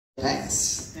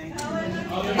pass.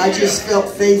 I just felt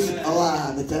faith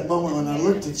alive at that moment when I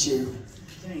looked at you.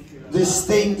 This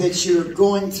thing that you're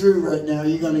going through right now,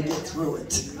 you're going to get through it.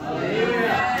 It's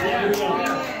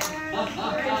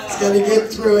going to get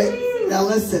through it. Now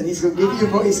listen, he's going to give you your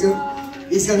voice.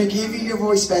 He's going to give you your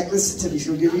voice back. Listen to me. He's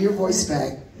going to give you your voice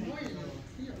back.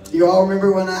 You all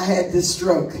remember when I had this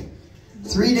stroke?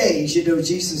 3 days, you know,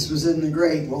 Jesus was in the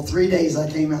grave. Well, 3 days I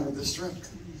came out of the stroke.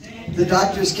 The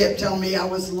doctors kept telling me I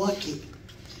was lucky.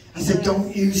 I said,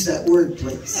 don't use that word,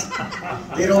 please.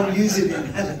 They don't use it in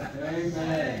heaven.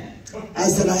 I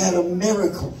said, I had a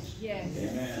miracle.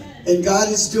 And God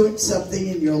is doing something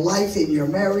in your life, in your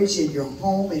marriage, in your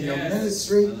home, in your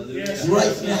ministry,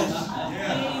 right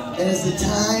now. And it's a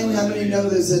time, how many know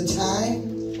there's a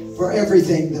time for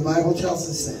everything? The Bible tells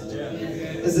us that.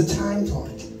 There's a time for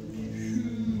it.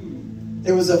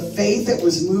 There was a faith that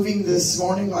was moving this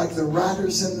morning like the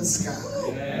riders in the sky.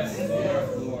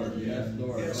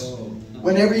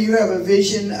 Whenever you have a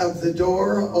vision of the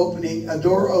door opening,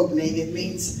 it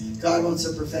means God wants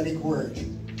a prophetic word.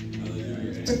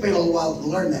 It took me a little while to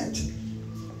learn that.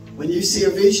 When you see a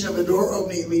vision of a door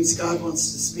opening, it means God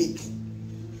wants to speak.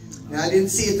 Now, I didn't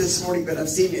see it this morning, but I've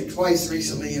seen it twice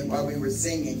recently and while we were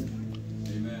singing.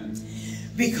 Amen.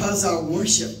 Because our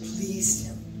worship pleased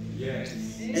Him. Yes.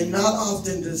 And not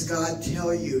often does God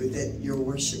tell you that your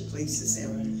worship pleases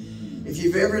Him. If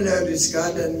you've ever noticed,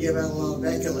 God doesn't give out a lot of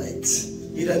accolades.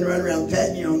 He doesn't run around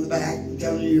patting you on the back and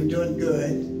telling you you're doing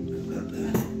good.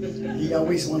 He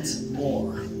always wants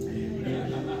more.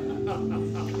 And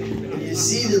you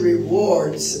see the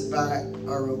rewards by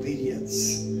our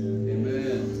obedience.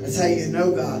 Amen. That's how you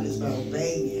know God, is by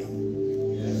obeying Him.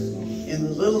 Yes. In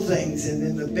the little things, and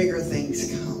then the bigger things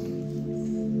come.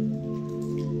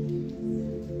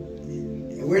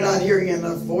 And we're not hearing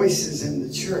enough voices in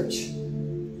the church.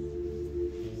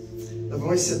 The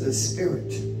voice of the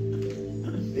Spirit.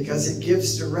 Because it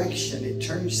gives direction. It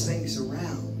turns things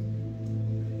around.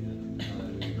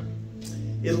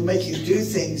 It'll make you do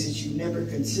things that you never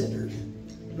considered,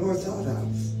 nor thought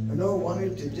of, or nor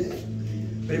wanted to do.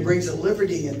 But it brings a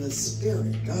liberty in the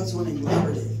Spirit. God's wanting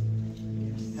liberty.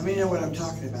 How many know what I'm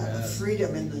talking about? A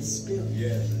freedom in the Spirit.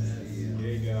 Yes.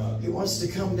 He wants to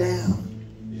come down.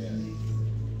 Yes.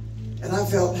 And I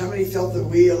felt, how many felt the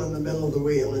wheel in the middle of the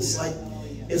wheel? It's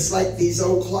like these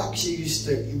old clocks you used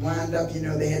to wind up, you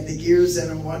know, they had the gears in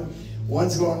them.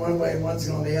 One's going one way and one's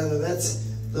going the other. That's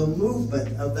the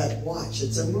movement of that watch.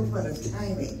 It's a movement of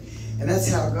timing. And that's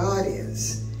how God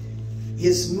is.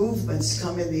 His movements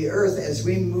come in the earth as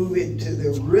we move into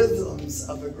the rhythms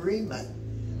of agreement,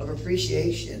 of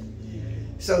appreciation.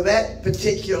 So that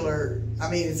particular,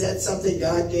 is that something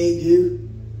God gave you?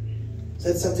 Is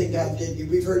that something God gave you?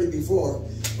 We've heard it before,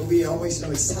 but we always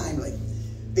know it's timely.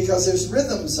 Because there's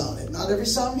rhythms on it. Not every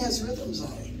song has rhythms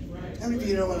on it. How many of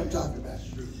you know what I'm talking about?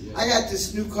 I got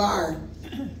this new car,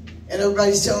 and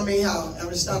everybody's telling me how,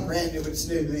 it's not brand new, but it's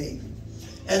new to me.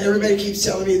 And everybody keeps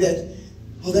telling me that,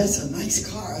 oh, that's a nice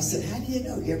car. I said, how do you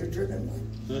know? You ever driven one?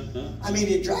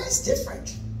 It drives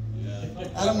different.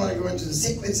 I don't want to go into the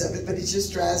sequence of it, but it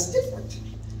just drives different.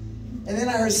 And then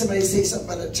I heard somebody say something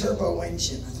about a turbo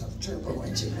engine. I thought, turbo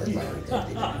engine? Where am I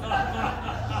going?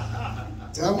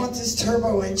 Do I want this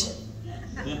turbo engine?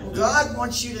 Well, God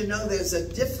wants you to know there's a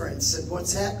difference in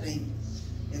what's happening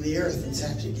in the earth and what's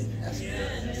happening in heaven.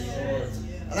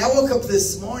 And I woke up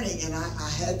this morning and I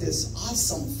had this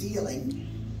awesome feeling.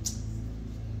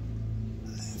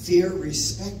 Fear,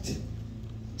 respect,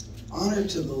 honor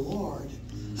to the Lord.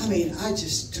 I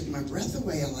just took my breath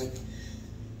away. I'm like,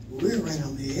 we're right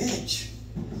on the edge.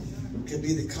 It could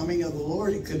be the coming of the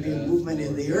Lord. It could be a movement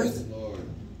in the earth.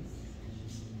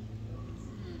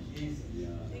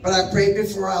 But I prayed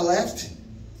before I left.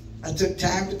 I took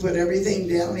time to put everything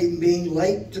down, even being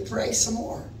late, to pray some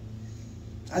more.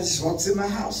 I just walked through my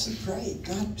house and prayed.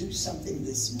 God, do something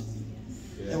this morning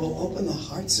that will open the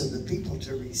hearts of the people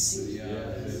to receive.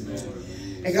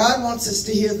 And God wants us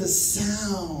to hear the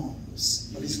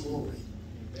sounds of His glory.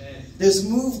 There's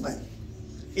movement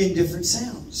in different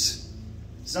sounds.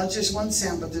 It's not just one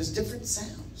sound, but there's different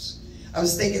sounds. I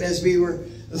was thinking as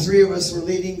the three of us were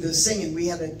leading the singing, we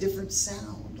had a different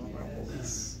sound.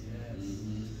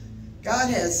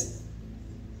 God has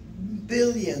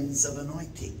billions of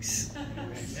anointings.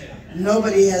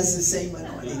 Nobody has the same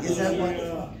anointing. Is that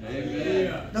wonderful?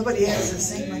 Nobody has the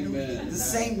same anointing, the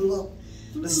same look,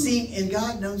 the same, and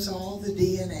God knows all the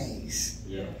DNAs.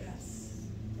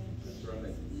 That's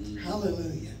right.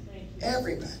 Hallelujah.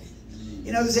 Everybody. He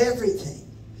knows everything.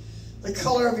 The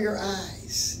color of your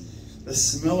eyes, the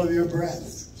smell of your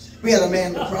breath. We had a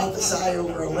man to prophesy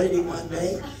over a lady one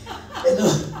day. And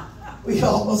We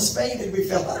almost fainted. We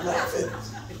fell out laughing.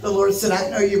 The Lord said, I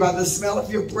know you by the smell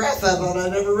of your breath. I thought I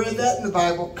never read that in the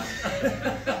Bible.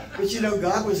 But you know,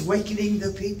 God was awakening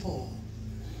the people.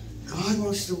 God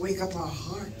wants to wake up our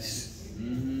hearts.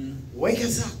 Wake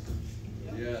us up.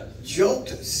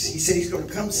 Jolt us. He said he's going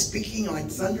to come speaking like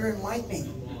thunder and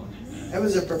lightning. That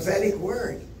was a prophetic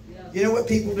word. You know what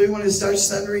people do when it starts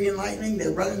thundering and lightning? They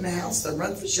run in the house. They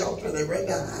run for shelter. They run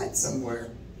to hide somewhere.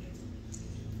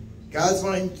 God's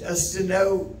wanting us to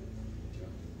know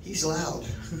He's loud.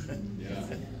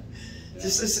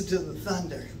 Just listen to the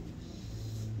thunder.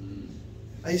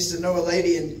 I used to know a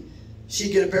lady, and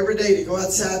she'd get up every day to go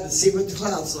outside and see what the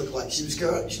clouds look like. She was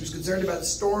concerned about a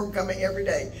storm coming every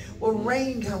day. Well,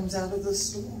 rain comes out of the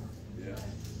storm.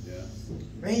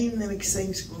 Rain makes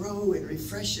things grow and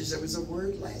refreshes. There was a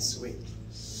word last week.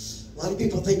 A lot of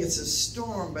people think it's a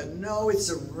storm, but no, it's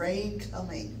a rain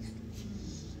coming.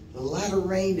 The latter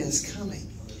rain is coming.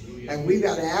 And we've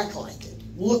got to act like it,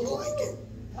 look like it.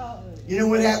 You know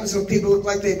what happens when people look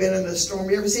like they've been in a storm?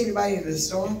 You ever see anybody in a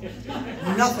storm?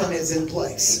 Nothing is in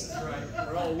place.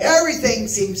 Everything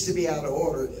seems to be out of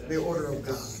order, the order of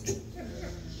God.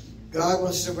 God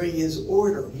wants to bring His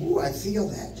order. Ooh, I feel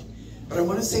that. But I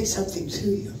want to say something to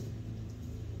you.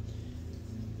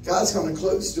 God's going to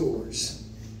close doors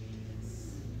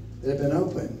that have been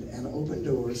opened, and open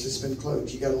doors that's been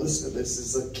closed. You got to listen to this.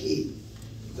 This is a key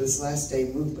to this last day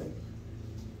movement.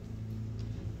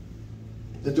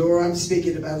 The door I'm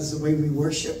speaking about is the way we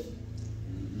worship,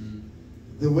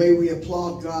 the way we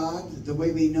applaud God, the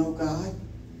way we know God.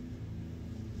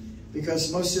 Because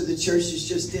most of the church is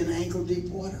just in ankle-deep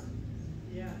water.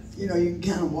 You know, you can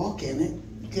kind of walk in it.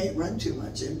 You can't run too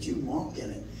much in it. You can walk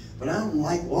in it. But I don't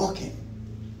like walking.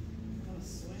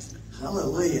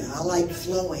 Hallelujah. I like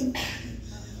flowing.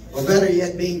 Or better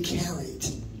yet, being carried.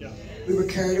 We were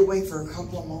carried away for a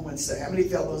couple of moments there. How many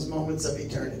felt those moments of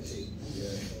eternity?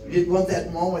 We didn't want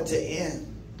that moment to end.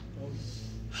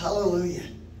 Hallelujah.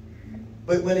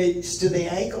 But when it's to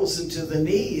the ankles and to the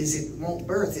knees, it won't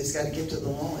birth. It's got to get to the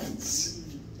loins.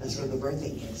 That's where the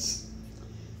birthing is.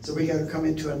 So we got to come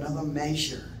into another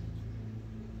measure.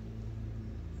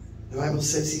 The Bible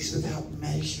says He's without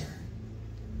measure.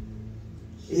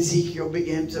 Ezekiel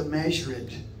began to measure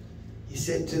it. He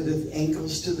said to the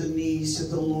ankles, to the knees, to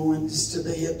the loins, to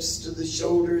the hips, to the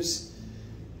shoulders,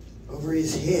 over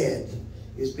his head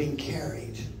is being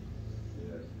carried.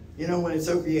 You know, when it's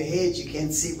over your head, you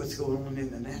can't see what's going on in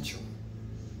the natural.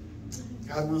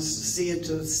 God wants us to see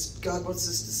into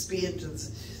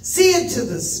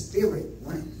the spirit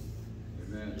realm.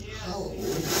 Amen.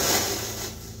 Hallelujah.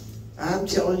 I'm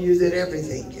telling you that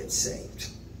everything gets saved.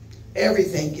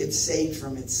 Everything gets saved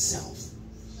from itself.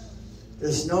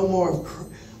 There's no more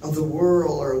of the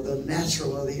world or the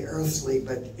natural or the earthly,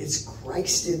 but it's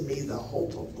Christ in me, the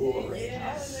hope of glory.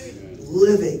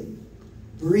 Living,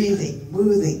 breathing,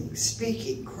 moving,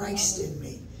 speaking, Christ in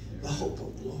me, the hope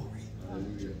of glory.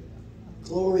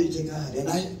 Glory to God. And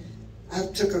I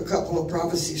took a couple of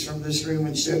prophecies from this room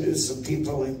and showed it to some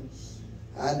people, and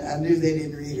I knew they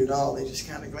didn't read it all. They just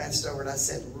kind of glanced over it. I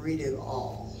said, read it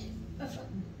all.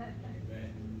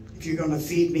 If you're going to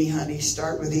feed me, honey,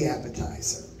 start with the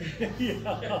appetizer.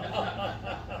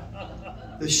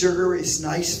 The sugar is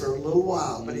nice for a little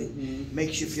while, but it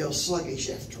makes you feel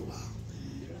sluggish after a while.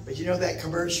 But you know that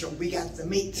commercial, we got the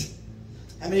meat.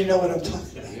 How many know what I'm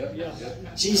talking about?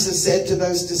 Jesus said to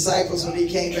those disciples when He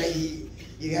came back,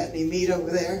 you got any meat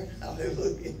over there?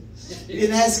 Hallelujah. He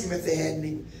didn't ask them if they had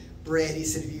any bread. He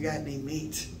said, have you got any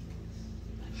meat?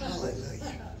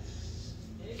 Hallelujah.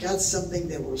 God's something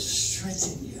that will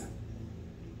strengthen you.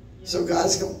 So God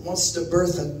wants to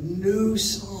birth a new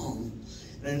song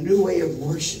and a new way of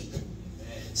worship.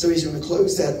 So He's going to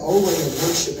close that old way of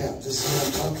worship out. This is what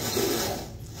I'm talking to you about.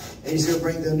 And He's going to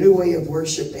bring the new way of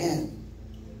worship in.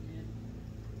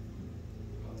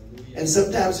 And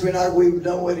sometimes we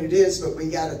know what it is, but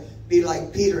we got to be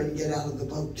like Peter and get out of the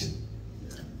boat.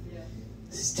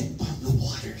 Step on the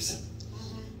waters.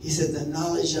 He said the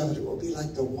knowledge of it will be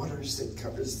like the waters that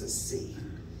covers the sea.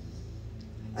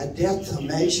 A depth, a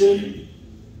measure.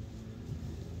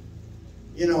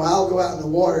 You know, I'll go out in the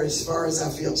water as far as I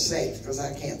feel safe because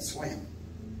I can't swim.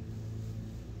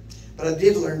 But I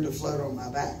did learn to float on my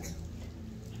back.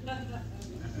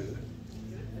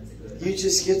 You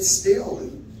just get still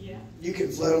and you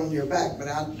can float on your back, but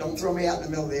don't throw me out in the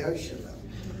middle of the ocean, though.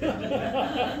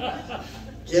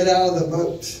 Get out of the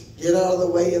boat. Get out of the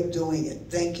way of doing it,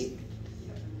 thinking,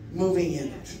 moving in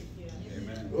it.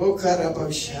 Oh,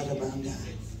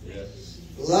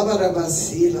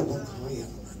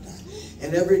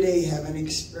 and every day have an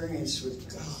experience with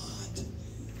God.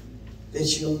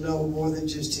 that you'll know more than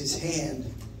just his hand.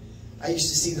 I used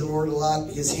to see the Lord a lot,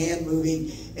 his hand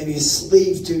moving and his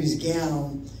sleeve to his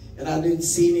gown, and I didn't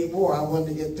see any more. I wanted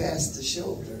to get past the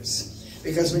shoulders.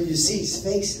 Because when you see his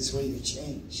face is when you're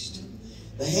changed.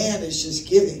 The hand is just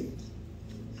giving,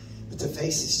 but the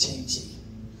face is changing.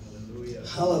 Hallelujah.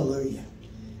 Hallelujah.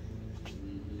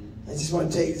 I just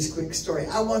want to tell you this quick story.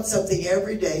 I want something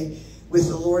every day with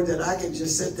the Lord that I can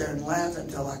just sit there and laugh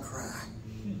until I cry.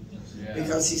 Yeah.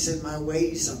 Because he said, my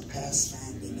ways are past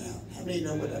finding out. How many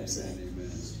know what I'm saying?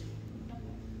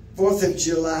 4th of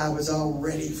July, I was all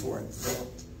ready for it. For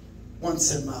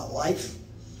once in my life,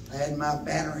 I had my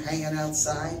banner hanging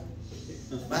outside.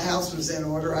 My house was in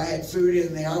order. I had food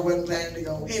in there. I wasn't planning to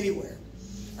go anywhere.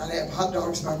 I'd have hot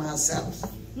dogs by myself.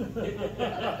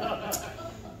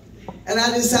 And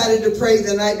I decided to pray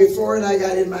the night before, and I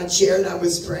got in my chair and I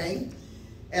was praying.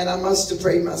 And I must have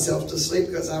prayed myself to sleep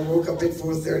because I woke up at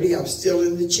 4:30. I was still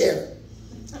in the chair.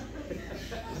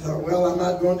 I thought, well, I'm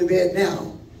not going to bed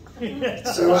now.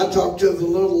 So I talked to the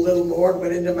little more,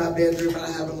 went into my bedroom, and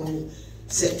I have a little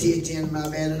settee at the end of my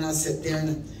bed, and I sit there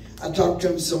and I talked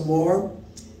to him some more.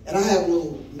 And I have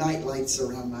little night lights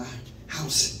around my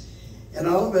house. And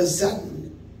all of a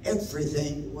sudden,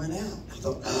 everything went out. I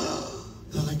thought, oh,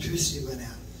 the electricity went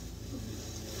out.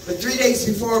 But 3 days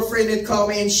before, a friend had called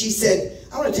me and she said,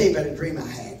 I want to tell you about a dream I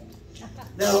had.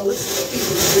 Now, listen to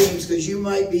people's dreams because you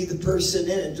might be the person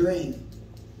in a dream.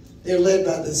 They're led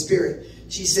by the Spirit.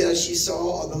 She said she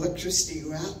saw the electricity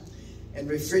go out and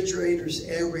refrigerators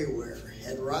everywhere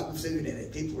had rotten food in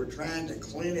it. People were trying to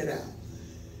clean it out.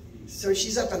 So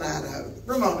she's up in Idaho,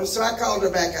 Ramona. So I called her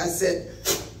back. I said,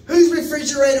 whose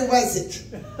refrigerator was it?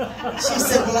 She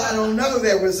said, well, I don't know.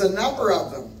 There was a number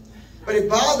of them. But it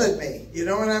bothered me. You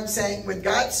know what I'm saying? When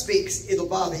God speaks, it'll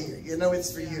bother you. You know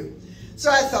it's for you. So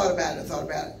I thought about it,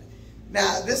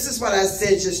 Now, this is what I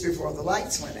said just before the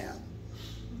lights went out.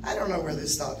 I don't know where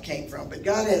this thought came from, but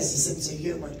God has a sense of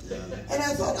humor. And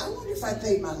I thought, I wonder if I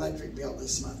paid my electric bill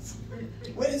this month.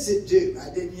 When does it due? I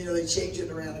didn't, they change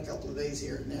it around a couple of days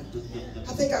here and there.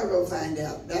 I think I'll go find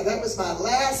out. Now, that was my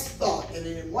last thought, and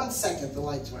then in 1 second, the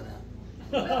lights went out.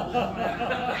 I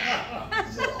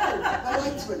said, oh, my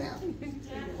lights went out.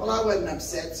 Well, I wasn't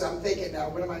upset, so I'm thinking, now,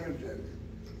 what am I going to do?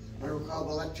 I'm going to call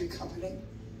the electric company.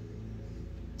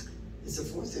 It's the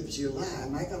 4th of July.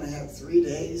 Am I going to have 3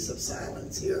 days of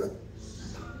silence here?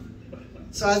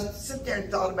 So I sit there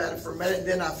and thought about it for a minute, and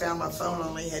then I found my phone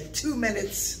only had 2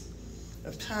 minutes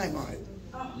of time on it.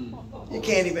 You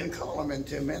can't even call them in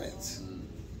 2 minutes.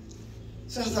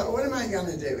 So I thought, what am I going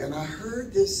to do? And I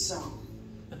heard this song.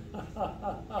 And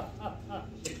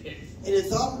I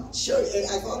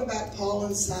thought about Paul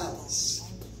and Silas.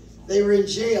 They were in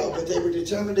jail, but they were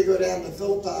determined to go down to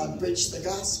Philippi and preach the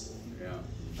gospel. Yeah.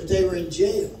 But they were in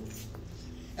jail.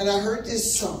 And I heard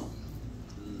this song.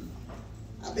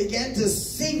 I began to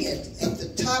sing it at the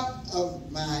top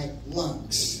of my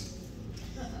lungs.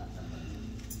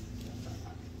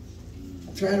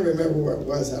 I'm trying to remember where it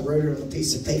was. I wrote it on a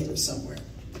piece of paper somewhere.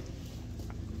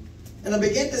 And I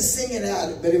began to sing it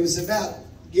out, but it was about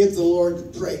give the Lord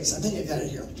the praise. I think I got it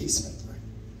here on a piece of paper.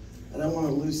 I don't want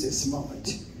to lose this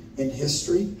moment in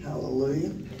history.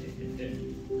 Hallelujah.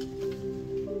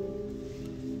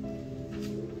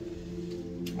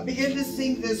 I began to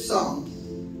sing this song.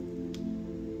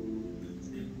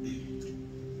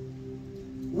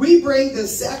 We bring the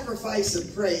sacrifice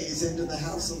of praise into the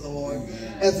house of the Lord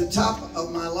at the top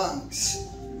of my lungs.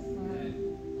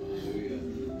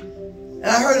 And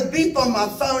I heard a beep on my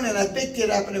phone, and I picked it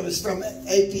up, and it was from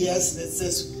APS, and it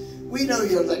says, we know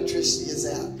your electricity is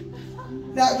out.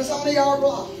 Now, it was only our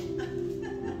block,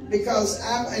 because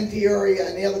I'm in Peoria,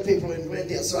 and the other people in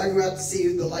Glendale, so I go out to see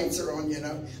who the lights are on,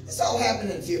 This all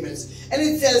happened in a few minutes. And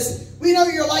it says, we know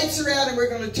your lights are out, and we're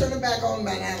going to turn them back on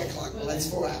by 9 o'clock. Well, that's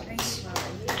 4 hours.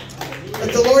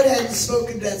 But the Lord hadn't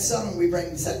spoken that song, we bring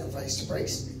the sacrifice to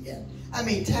praise Him yet. I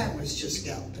mean, time was just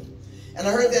galloping. And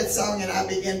I heard that song and I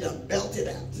began to belt it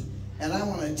out. And I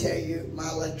want to tell you, my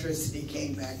electricity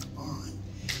came back on.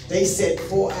 They said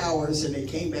 4 hours and it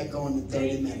came back on in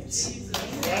 30 minutes.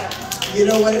 You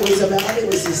know what it was about? It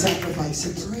was the sacrifice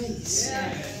of praise.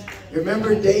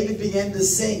 Remember, David began to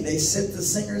sing. They sent the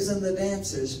singers and the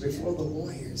dancers before the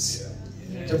warriors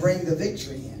to bring the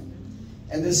victory in.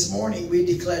 And this morning we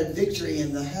declared victory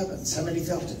in the heavens. How many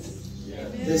felt it?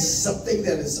 There's something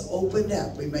that is opened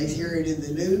up. We may hear it in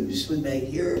the news. We may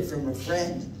hear it from a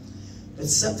friend. But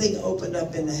something opened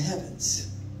up in the heavens.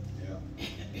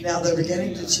 Now they're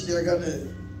beginning to,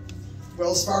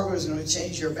 Wells Fargo is going to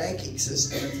change your banking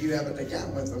system if you have an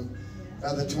account with them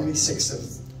by the 26th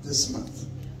of this month.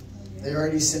 They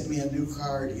already sent me a new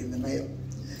card in the mail.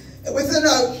 with a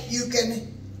note, you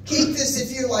can keep this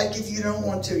if you like. If you don't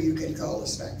want to, you can call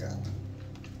us back up.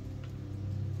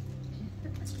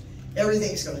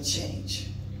 Everything's going to change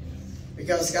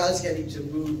because God's getting to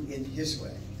move in His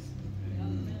way.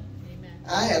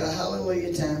 I had a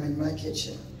hallelujah time in my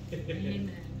kitchen.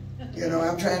 You know,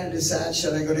 I'm trying to decide,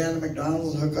 should I go down to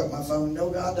McDonald's and hook up my phone?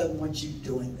 No, God doesn't want you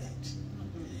doing that.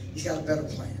 He's got a better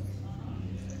plan.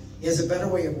 He has a better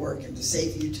way of working to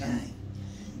save you time.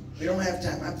 We don't have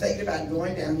time. I'm thinking about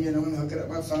going down, you know, and hooking up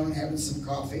my phone and having some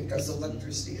coffee because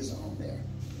electricity is on there.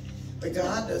 But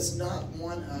God does not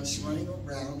want us running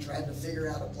around trying to figure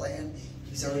out a plan.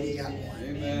 He's already got one.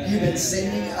 Amen. You've been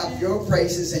singing up your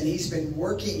praises, and He's been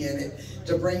working in it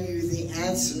to bring you the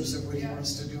answers of what He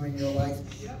wants to do in your life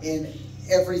in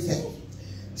everything.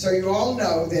 So you all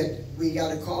know that we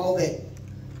got a call that,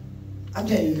 I'm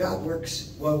telling you, God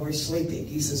works while we're sleeping.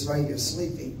 He says, while you're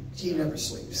sleeping, He never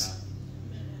sleeps.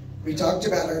 We talked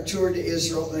about our tour to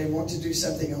Israel. They want to do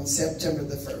something on September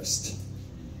the 1st.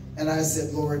 And I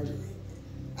said, Lord,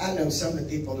 I know some of the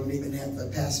people don't even have the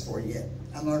passport yet.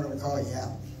 I'm not going to call you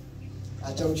out.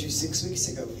 I told you 6 weeks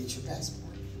ago, get your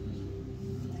passport.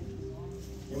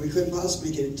 And we couldn't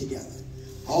possibly get it together.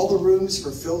 All the rooms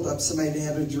were filled up. Somebody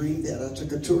had a dream that I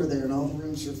took a tour there and all the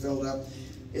rooms were filled up.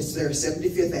 It's their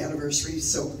 75th anniversary,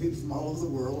 so people from all over the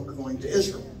world are going to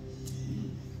Israel.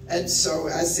 And so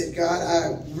I said, God,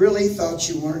 I really thought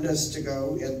you wanted us to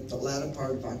go in the latter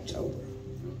part of October.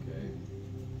 Okay.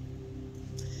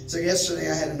 So yesterday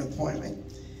I had an appointment,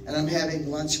 and I'm having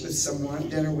lunch with someone,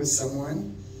 dinner with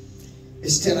someone.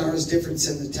 It's 10 hours difference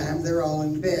in the time. They're all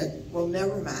in bed. Well,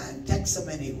 never mind. Text them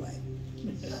anyway.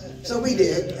 So we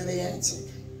did, and they answered.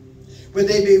 Would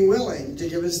they be willing to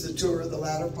give us the tour of the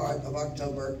latter part of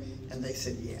October? And they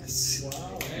said yes.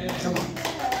 Wow. Come on.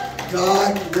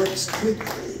 God works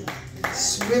quickly,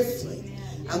 swiftly.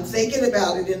 I'm thinking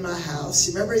about it in my house.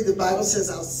 Remember, the Bible says,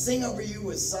 I'll sing over you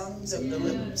with songs of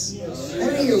deliverance. How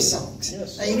many of your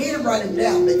songs? Now, you need to write them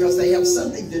down because they have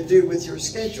something to do with your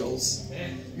schedules,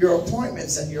 your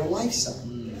appointments, and your lifestyle.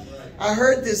 I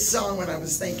heard this song when I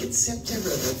was thinking September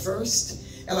the 1st.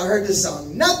 And I heard this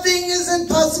song, nothing is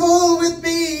impossible with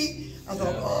me. I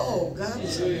thought, oh, God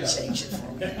is going to change it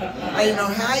for me. I didn't know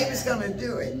how He was going to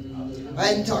do it. I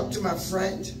hadn't talked to my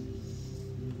friend.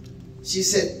 She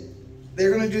said, they're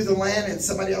going to do the land and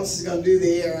somebody else is going to do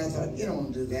the air. I thought, you don't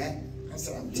want to do that. I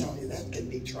said, I'm telling you, that could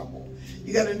be trouble.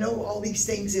 You got to know all these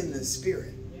things in the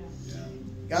Spirit.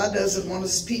 God doesn't want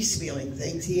us piecemealing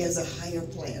things. He has a higher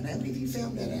plan. How many of you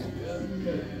found that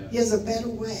out? He has a better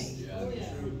way.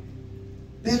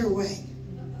 Better way.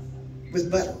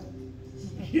 With butter.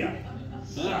 Yeah.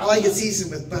 I like it seasoned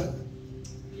with butter.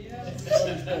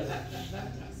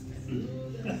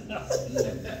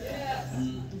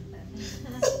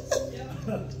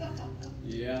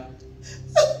 Yeah.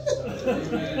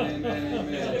 Amen,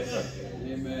 amen,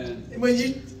 amen. When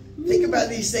you think about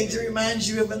these things, it reminds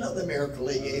you of another miracle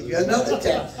He gave you. Another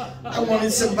time. I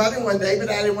wanted some butter one day, but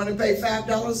I didn't want to pay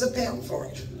 $5 a pound for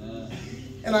it.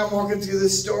 And I'm walking through the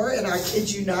store, and I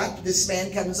kid you not, this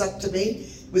man comes up to me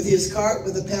with his cart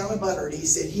with a pound of butter, and he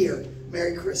said, here,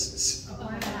 Merry Christmas. Wow.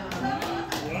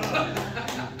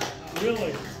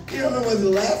 Really? You don't know whether to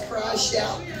laugh, cry,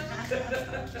 shout.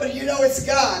 But you know it's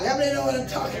God. How many know what I'm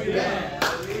talking about?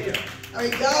 I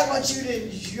mean, God wants you to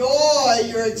enjoy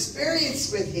your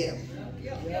experience with Him.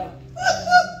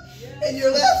 And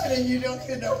you're laughing and you don't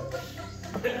even know.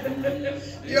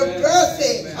 You're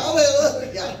birthing.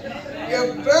 Hallelujah.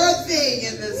 You're birthing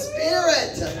in the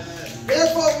Spirit.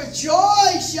 Therefore, with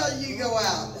joy shall you go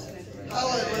out.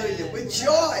 Hallelujah. With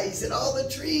joy. He said, all the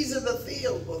trees of the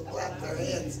field will clap their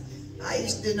hands. I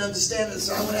didn't understand it,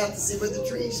 so I went out to see what the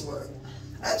trees were.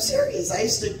 I'm serious. I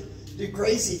used to do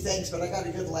crazy things, but I got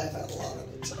a good laugh out of a lot of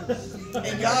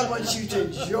it. And God wants you to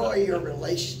enjoy your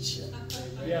relationship.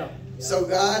 Yeah. So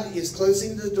God is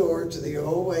closing the door to the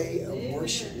old way of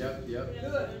worship. Yep.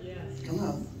 Come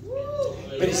on.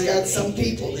 But He's got some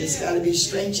people that's got to be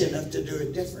strange enough to do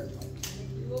it differently.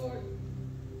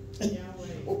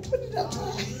 Well, put it up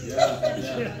high.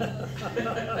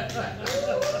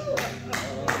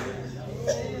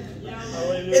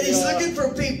 And He's looking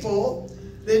for people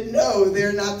that know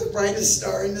they're not the brightest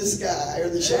star in the sky or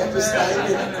the sharpest light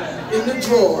in the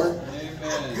drawer.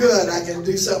 Good, I can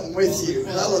do something with you.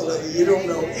 Hallelujah. You don't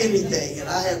know anything, and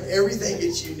I have everything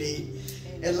that you need.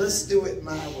 And let's do it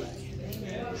my way.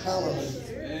 Hallelujah.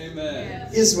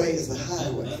 Amen. His way is the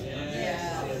highway.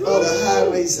 Oh, the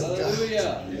highways of God.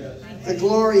 The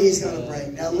glory He's going to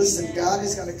bring. Now listen, God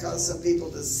is going to cause some people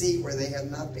to see where they have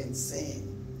not been seeing.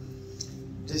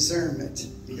 Discernment.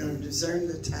 You're going to discern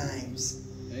the times.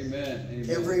 Amen. Amen.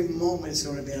 Every moment is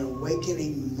going to be an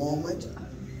awakening moment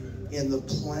in the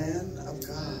plan of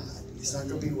God. It's not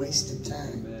going to be wasted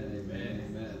time. Amen. Amen.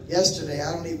 Amen. Yesterday,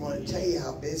 I don't even want to tell you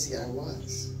how busy I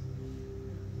was.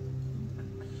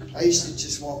 I used to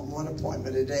just want one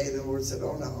appointment a day. The Lord said,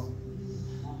 oh no.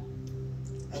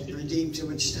 I've redeemed too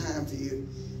much time for you.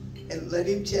 And let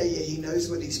him tell you, he knows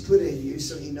what he's put in you,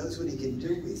 so he knows what he can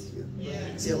do with you.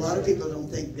 Yeah. See, a lot of people don't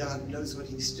think God knows what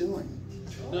he's doing.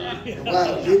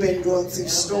 Wow, you've been going through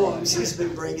storms. He's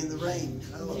been bringing the rain.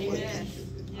 Hallelujah.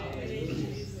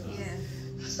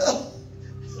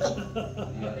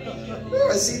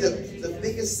 I see the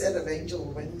biggest set of angel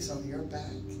wings on your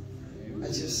back. I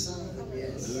just saw them,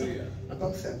 yes.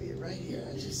 Both of you, right here.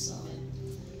 I just saw it.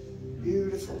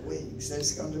 Beautiful wings.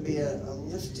 There's going to be a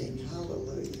lifting.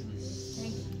 Hallelujah.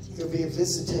 There'll be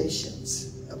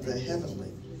visitations of the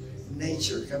heavenly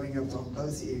nature coming up on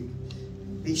both of you.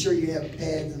 Be sure you have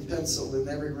pad and pencil in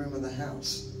every room of the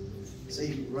house so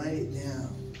you can write it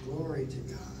down. Glory to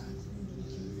God.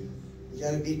 You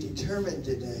got to be determined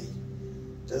today.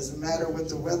 Doesn't matter what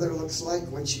the weather looks like,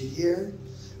 what you hear.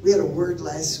 We had a word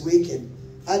last week, and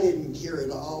I didn't hear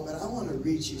it all, but I want to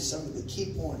read you some of the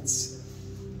key points.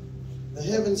 The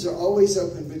heavens are always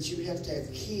open, but you have to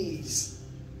have keys.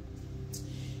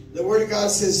 The Word of God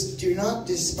says, do not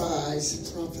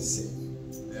despise prophecy.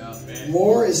 Yeah,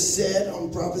 more is said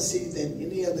on prophecy than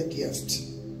any other gift,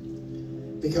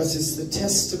 because it's the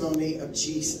testimony of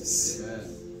Jesus. Yeah.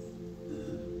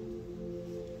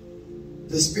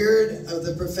 The spirit of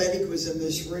the prophetic was in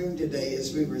this room today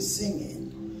as we were singing.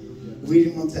 We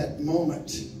didn't want that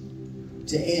moment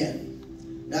to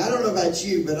end. Now, I don't know about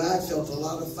you, but I felt a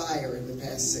lot of fire in the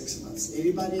past 6 months.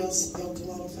 Anybody else felt a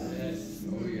lot of fire? Yes.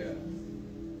 Oh, yeah.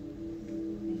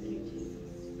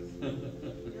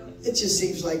 It just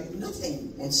seems like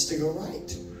nothing wants to go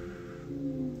right.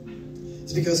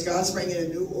 It's because God's bringing a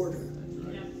new order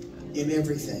in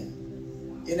everything.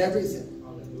 In everything.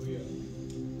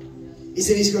 He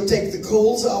said he's going to take the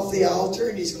coals off the altar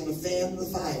and he's going to fan the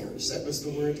fires. That was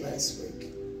the word last week.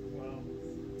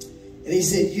 And he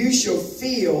said, you shall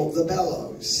feel the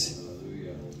bellows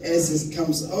as it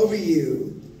comes over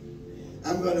you.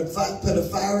 I'm going to put a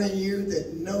fire in you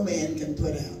that no man can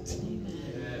put out.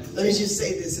 Let me just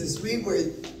say this. As we were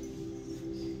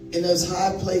in those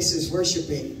high places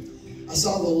worshiping, I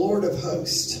saw the Lord of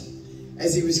hosts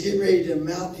as he was getting ready to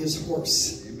mount his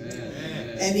horse.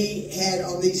 Amen. And he had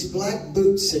on these black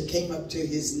boots that came up to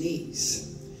his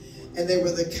knees. And they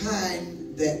were the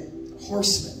kind that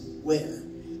horsemen wear.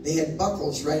 They had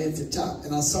buckles right at the top.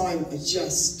 And I saw him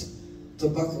adjust the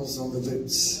buckles on the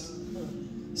boots.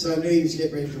 So I knew he was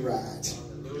getting ready to ride.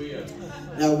 Hallelujah.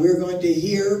 Now we're going to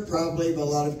hear probably a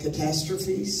lot of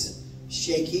catastrophes,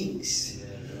 shakings,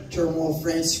 turmoil,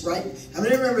 France, right? How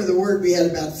many remember the word we had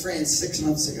about France 6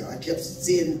 months ago? I kept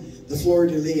seeing the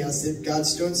fleur-de-lis. I said,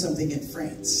 God's doing something in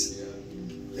France.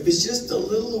 It was just a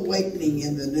little awakening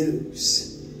in the news.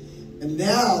 And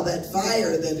now that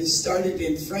fire that has started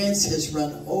in France has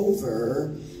run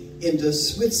over into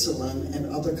Switzerland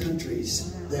and other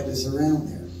countries that is around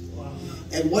there.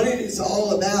 And what it is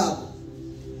all about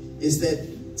is that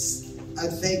I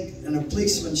think a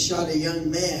policeman shot a young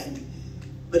man,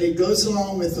 but it goes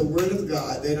along with the word of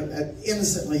God.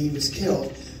 Innocently he was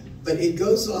killed, but it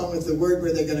goes along with the word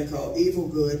where they're going to call evil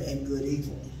good and good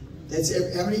evil. That's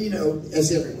how many of you know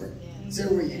that's everywhere? It's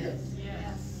everywhere you go.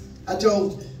 I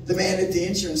told the man at the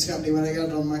insurance company when I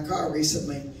got on my car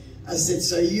recently, I said,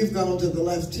 so you've gone to the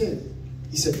left too?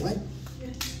 He said, what?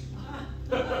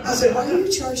 I said, why are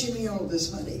you charging me all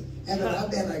this money? Haven't I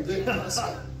been a good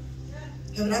customer?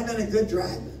 Haven't I been a good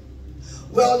driver?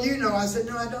 Well, you know. I said,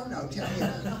 no, I don't know. Tell me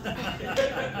about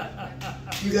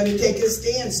it. You got to take a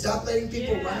stand. Stop letting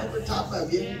people run over top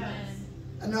of you.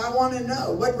 And I want to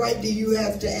know, what right do you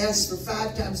have to ask for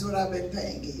 5 times what I've been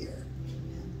paying a year?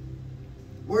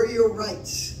 Where are your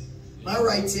rights? My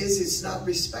rights is it's not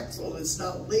respectful, it's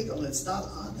not legal, it's not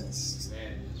honest.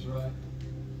 That's right.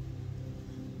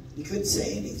 You couldn't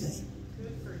say anything.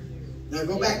 Now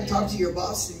go back and talk to your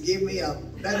boss and give me a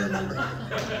better number.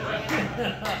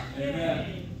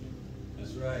 Amen.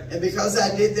 That's right. And because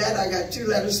I did that, I got 2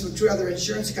 letters from 2 other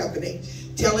insurance companies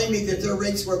telling me that their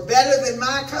rates were better than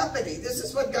my company. This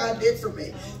is what God did for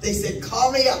me. They said,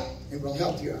 call me up and we'll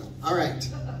help you out. All right.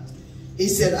 He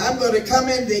said, I'm going to come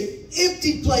into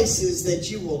empty places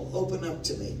that you will open up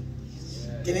to me.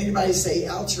 Can anybody say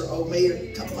ouch or oh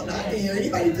me? Come on, I didn't hear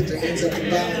anybody put their hands up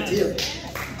and volunteer.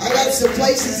 I got some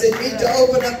places that need to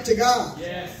open up to God.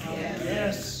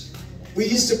 Yes. We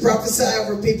used to prophesy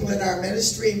over people in our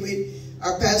ministry, and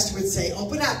our pastor would say,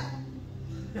 open up.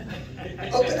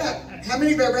 Open up. How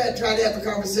many of you ever had tried to have a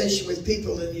conversation with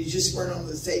people and you just weren't on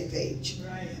the same page?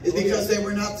 Right. It's because they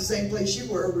were not the same place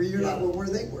you were, or you're not where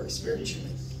they were spiritually.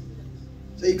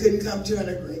 So you couldn't come to an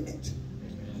agreement.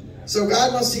 So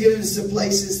God wants to get into some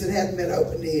places that haven't been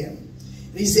open to him.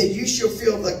 And he said, you shall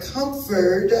feel the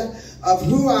comfort of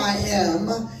who I am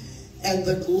and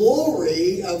the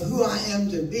glory of who I am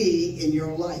to be in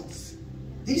your life.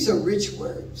 These are rich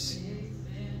words.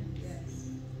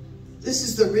 This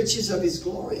is the riches of his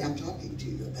glory I'm talking to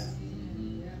you about.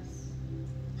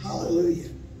 Hallelujah.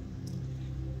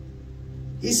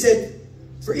 He said,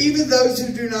 for even those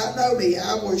who do not know me,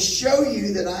 I will show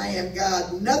you that I am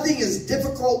God. Nothing is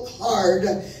difficult, hard,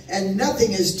 and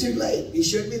nothing is too late. He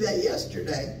showed me that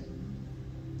yesterday.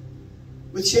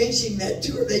 With changing that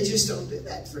tour, they just don't do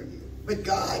that for you. But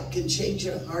God can change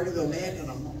the heart of a man in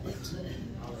a moment.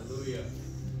 Hallelujah.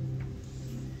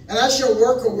 And I shall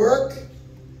work a work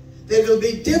that it'll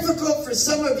be difficult for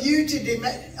some of you to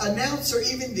announce or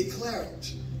even declare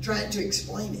it, trying to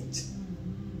explain it.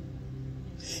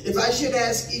 If I should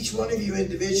ask each one of you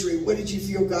individually, what did you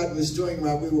feel God was doing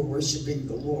while we were worshiping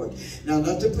the Lord? Now,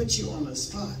 not to put you on the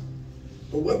spot,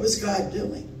 but what was God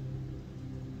doing?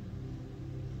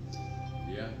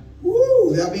 Yeah.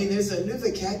 Woo! I mean, there's a new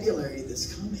vocabulary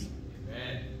that's coming.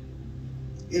 Amen.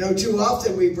 You know, too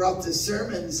often we brought the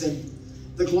sermons and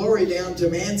the glory down to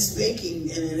man's thinking,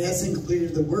 and it hasn't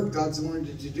completed the work God's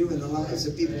wanted to do in the lives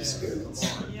of people's spirits.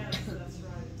 Yes, that's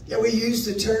right. Yeah, we use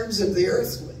the terms of the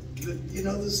earthly. You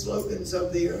know, the slogans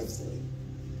of the earthly.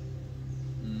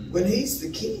 When he's the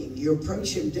king, you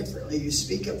approach him differently. You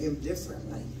speak of him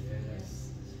differently. Yes.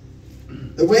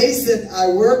 The ways that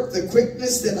I work, the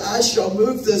quickness that I shall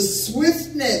move, the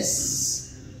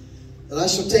swiftness that I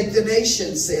shall take the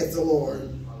nation, saith the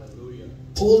Lord. Hallelujah.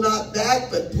 Pull not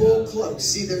back, but pull close.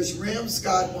 See, there's realms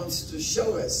God wants to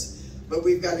show us, but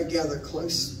we've got to gather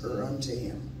closer unto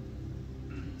him.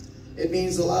 It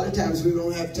means a lot of times we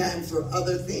won't have time for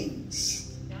other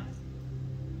things. Yeah.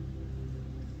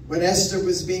 When Esther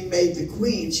was being made the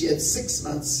queen, she had 6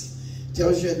 months.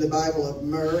 Tells you in the Bible of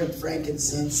myrrh and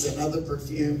frankincense and other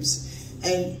perfumes,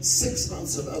 and 6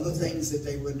 months of other things that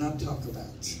they would not talk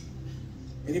about.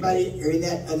 Anybody hearing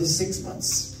that? Other 6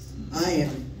 months? I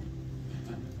am.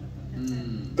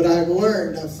 But I've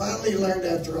finally learned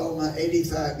after all my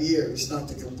 85 years not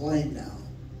to complain now.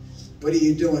 What are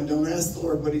you doing? Don't ask the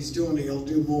Lord what he's doing. He'll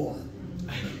do more.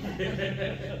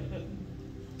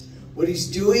 What he's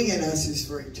doing in us is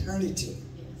for eternity.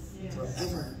 Yes.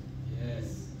 Forever.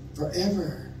 Yes.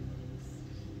 Forever.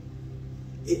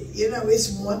 You know,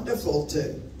 it's wonderful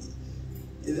to...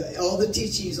 all the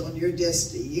teachings on your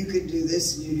destiny. You can do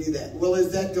this and you do that. Well,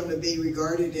 is that going to be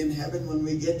regarded in heaven when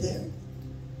we get there?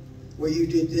 Where you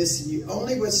did this and you...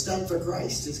 Only what's done for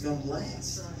Christ is going to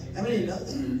last. How many know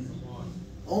that?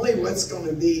 Only what's going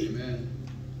to be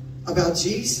about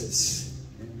Jesus.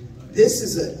 This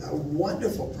is a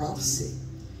wonderful prophecy.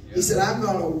 He said, I'm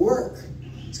going to work.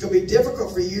 It's going to be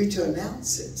difficult for you to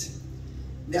announce it.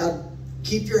 Now,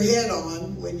 keep your head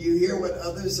on when you hear what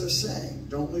others are saying.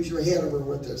 Don't lose your head over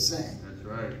what they're saying. That's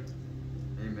right.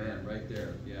 Amen. Right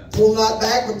there. Yeah. Pull not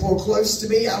back, but pull close to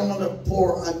me. I want to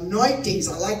pour anointings.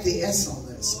 I like the S on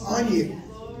this. On you.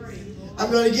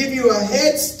 I'm going to give you a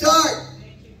head start.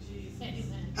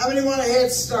 How many want a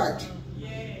head start?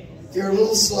 If you're a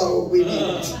little slow, we need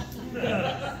it.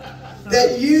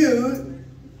 That you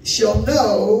shall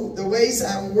know the ways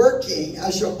I'm working. I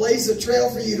shall blaze a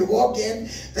trail for you to walk in,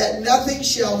 that nothing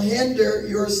shall hinder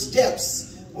your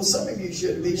steps. Well, some of you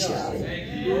should be shouting.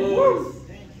 Thank you.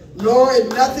 Nor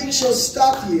nothing shall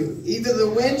stop you. Either the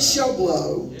wind shall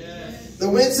blow, the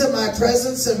winds of my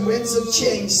presence and winds of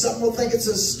change. Some will think it's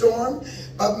a storm,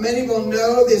 but many will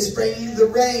know this bringing the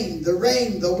rain,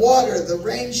 the water. The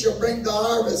rain shall bring the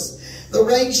harvest. The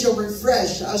rain shall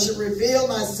refresh. I shall reveal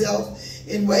myself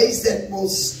in ways that will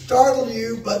startle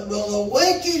you, but will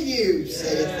awaken you,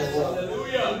 saith the Lord.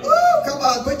 Hallelujah. Woo, come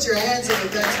on, put your hands on the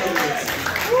bench for this.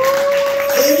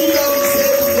 Anybody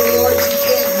said to the Lord, you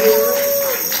can't hear?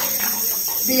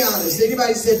 Be honest.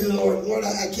 Anybody said to the Lord, Lord,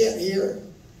 I can't hear?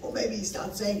 Well, maybe he's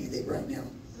not saying anything right now.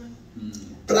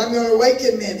 But I'm going to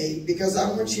awaken many, because I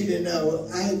want you to know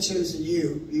I had chosen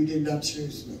you. You did not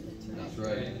choose me. That's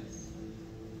right.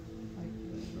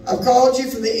 I've called you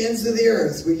from the ends of the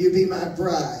earth. Will you be my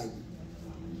bride?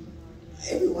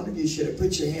 Every one of you should have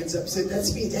put your hands up and said,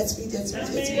 that's me, that's me, that's me,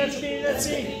 that's me. That's me, that's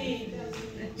me.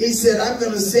 He said, I'm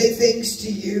going to say things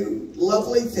to you,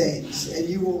 lovely things, and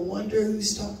you will wonder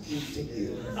who's talking to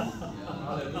you.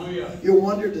 Hallelujah. You'll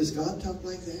wonder, does God talk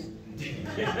like that?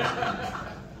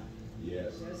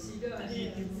 Yes. Yes, he does.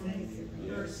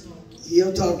 Personal.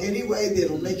 He'll talk any way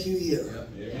that'll make you hear.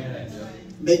 Yep. Amen.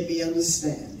 Make me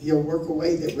understand. He'll work a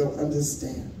way that we'll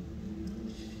understand.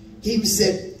 He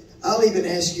said, I'll even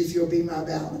ask you if you'll be my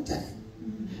Valentine.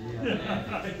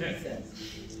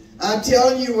 I'm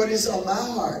telling you what is on my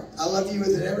heart. I love you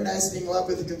with an everlasting love,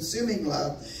 with a consuming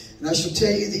love. And I shall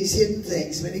tell you these hidden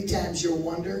things. Many times you'll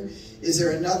wonder, is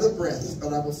there another breath?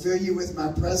 But I will fill you with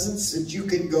my presence so that you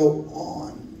can go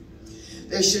on.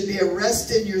 There should be a rest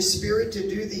in your spirit to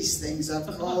do these things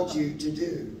I've called you to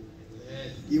do.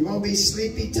 You won't be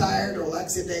sleepy, tired, or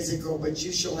lackadaisical, but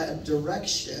you shall have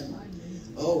direction.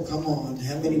 Oh, come on.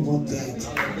 How many want that?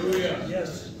 Hallelujah.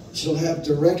 Yes. Shall have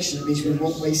direction. It means we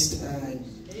won't waste time.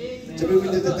 To move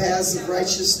into the paths of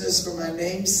righteousness for my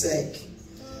name's sake.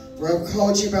 For I've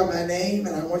called you by my name,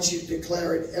 and I want you to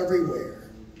declare it everywhere.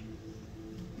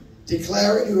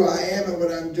 Declare it who I am and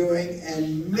what I'm doing,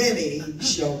 and many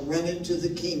shall run into the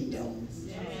kingdom,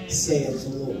 saith the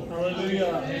Lord.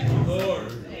 Hallelujah. Thank you,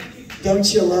 Lord.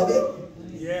 Don't you love it?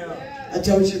 Yeah. I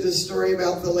told you the story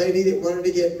about the lady that wanted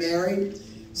to get married.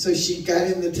 So she got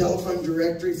in the telephone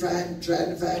directory trying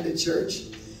to find a church.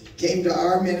 Came to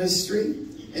our ministry,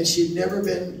 and she'd never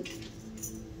been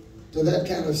to that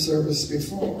kind of service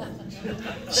before.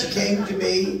 She came to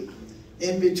me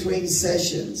in between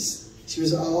sessions. She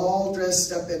was all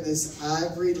dressed up in this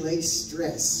ivory lace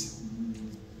dress.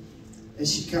 And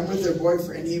she'd come with her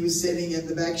boyfriend. He was sitting in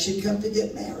the back. She'd come to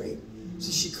get married.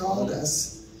 So she called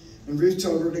us, and Ruth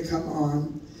told her to come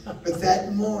on. But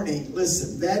that morning,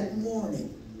 listen, that morning,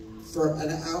 for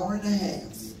an hour and a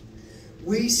half,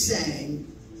 we sang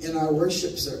in our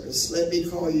worship service, "Let me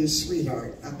call you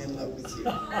sweetheart, I'm in love with you."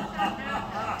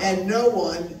 And no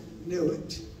one knew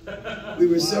it. We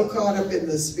were so caught up in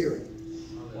the spirit.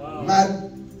 Wow. My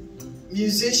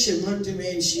musician looked at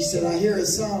me and she said, "I hear a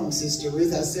song, Sister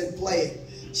Ruth." I said, "Play it."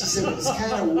 She said, "It was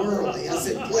kind of worldly." I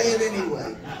said, "Play it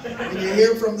anyway. When you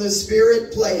hear from the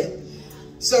Spirit, play it."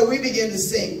 So we began to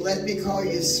sing, "Let me call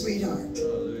you sweetheart.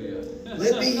 Hallelujah.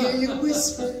 Let me hear you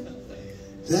whisper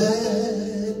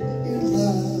that you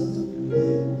love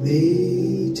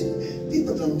me too."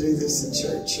 People don't do this in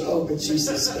church. Oh, but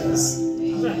Jesus does.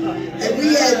 And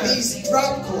we had these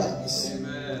drop cloths.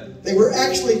 Amen. They were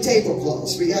actually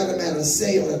tablecloths. We got them at a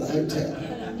sale at a hotel.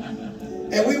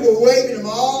 And we were waving them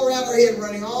all around our head,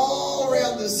 running all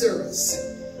around the service.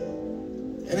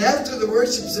 And after the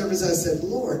worship service, I said,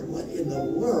 "Lord, what in the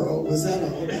world was that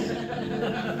all about?"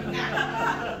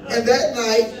 And that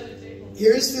night,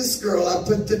 here's this girl. I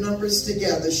put the numbers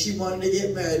together. She wanted to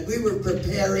get married. We were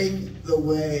preparing the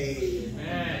way.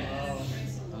 Amen.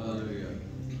 Hallelujah.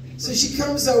 So she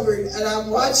comes over, and I'm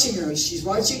watching her. She's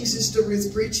watching Sister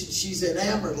Ruth preach, and she's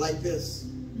enamored like this.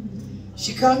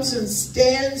 She comes and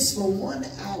stands for 1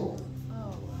 hour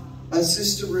by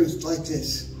Sister Ruth like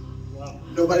this. Wow.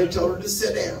 Nobody told her to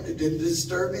sit down. It didn't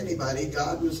disturb anybody.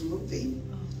 God was moving.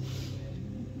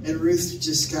 And Ruth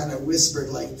just kind of whispered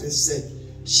like this, said,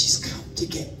 "She's come to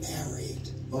get married."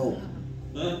 Oh,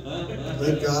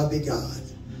 let God be God.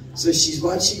 So she's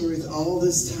watching Ruth all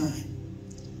this time.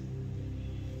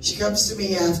 She comes to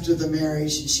me after the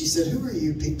marriage and she said, "Who are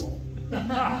you people?"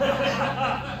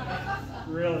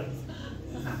 Really?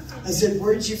 I said,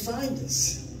 "Where'd you find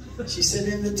us?" She said,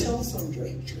 "In the telephone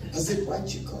directory." I said, "Why'd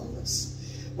you call us?"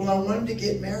 "Well, I wanted to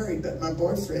get married, but my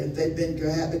boyfriend, they'd been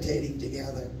cohabitating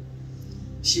together.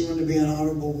 She wanted to be an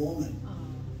honorable woman.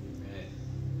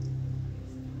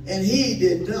 And he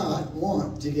did not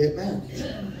want to get married.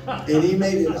 And he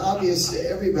made it obvious to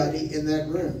everybody in that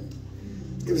room.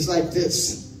 It was like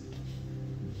this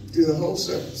through the whole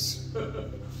service.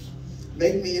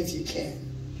 Make me if you can.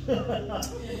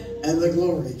 And the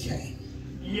glory came.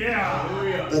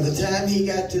 Yeah. By the time he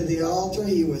got to the altar,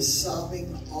 he was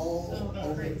sobbing all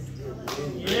over.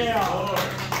 Yeah.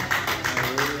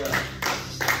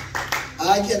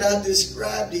 I cannot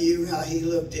describe to you how he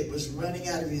looked. It was running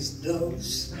out of his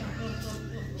nose.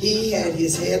 He had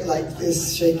his head like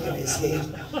this, shaking his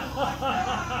head.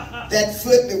 That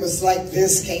foot that was like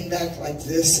this came back like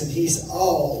this, and he's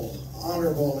all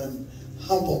honorable and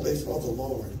humble before the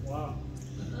Lord. Wow.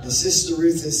 And Sister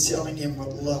Ruth is telling him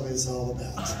what love is all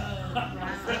about.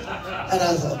 And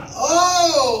I thought,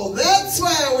 oh, that's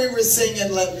why we were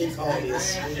singing "Let Me Call You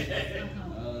Sweet."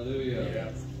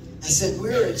 Hallelujah. I said,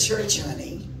 "We're at church,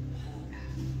 honey."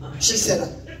 She said,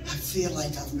 I feel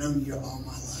like I've known you all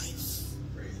my life.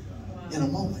 In a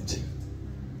moment,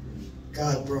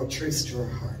 God brought truth to her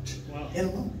heart. Wow. In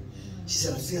a moment. She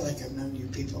said, "I feel like I've known you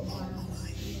people all my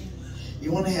life."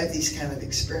 You want to have these kind of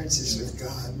experiences with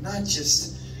God, not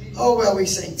just Oh, well, we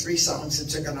sang 3 songs and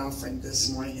took an offering this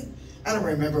morning. And I don't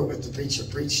remember what the preacher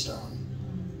preached on.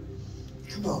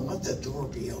 Come on, let the door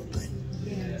be open.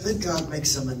 Let God make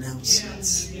some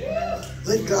announcements.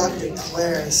 Let God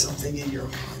declare something in your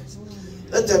heart.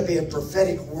 Let there be a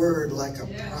prophetic word like a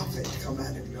prophet come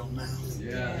out of your mouth.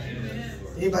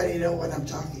 Anybody know what I'm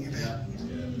talking about?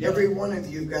 Every one of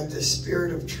you got the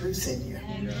spirit of truth in you.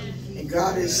 And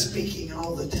God is speaking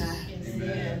all the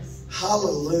time.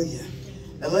 Hallelujah.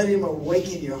 And let him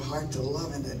awaken your heart to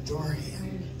love and adore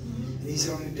him. And he's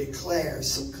going to declare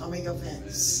some coming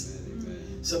events.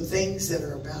 Some things that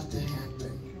are about to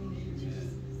happen.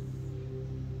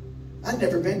 I've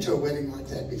never been to a wedding like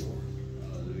that before.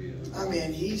 I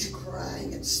mean, he's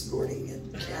crying and snorting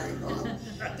and carrying on.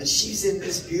 And she's in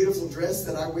this beautiful dress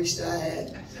that I wished I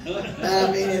had.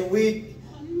 I mean, and we'd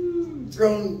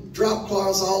thrown drop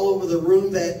cloths all over the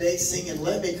room that day singing,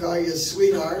 "Let Me Call You a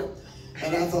Sweetheart."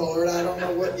 And I thought, Lord, I don't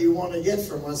know what you want to get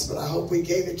from us, but I hope we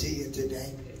gave it to you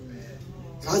today.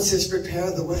 God says,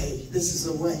 prepare the way. This is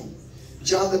the way.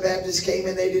 John the Baptist came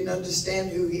and they didn't understand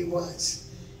who he was.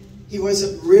 He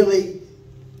wasn't really,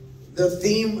 the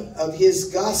theme of his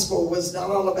gospel was not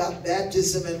all about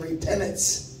baptism and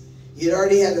repentance. He had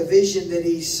already had a vision that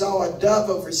he saw a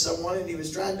dove over someone and he was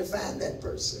trying to find that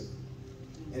person.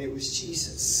 And it was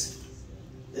Jesus.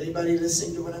 Anybody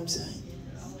listening to what I'm saying?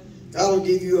 God will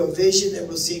give you a vision that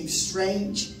will seem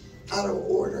strange, out of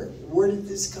order. Where did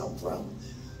this come from?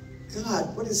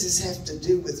 God, what does this have to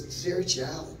do with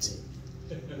spirituality?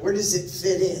 Where does it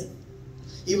fit in?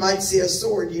 You might see a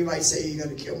sword. You might say, "You're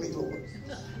going to kill me, Lord."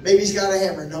 Maybe he's got a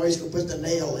hammer. No, he's going to put the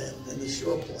nail in the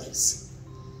sure place.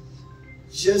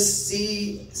 Just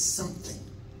see something.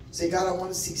 Say, "God, I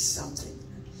want to see something."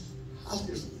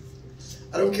 Hallelujah.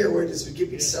 I don't care where it is, but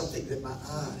give me something that my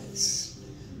eyes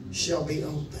shall be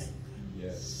open.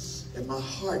 Yes. That my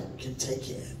heart can take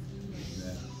in.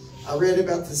 Amen. I read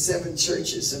about the 7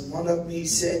 churches, and one of them he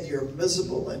said, "You're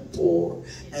miserable and poor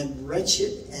and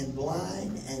wretched and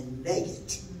blind and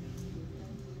naked."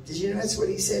 Did you know that's what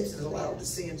he said to the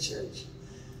Laodicean church?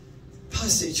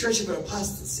 Apostasy, church of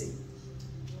apostasy.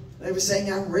 They were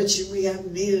saying, "I'm rich and we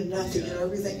haven't needed nothing and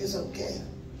everything is okay."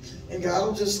 And God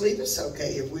will just leave us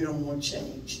okay if we don't want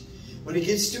change. When it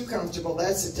gets too comfortable,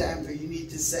 that's the time where you need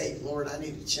to say, "Lord, I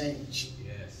need to change."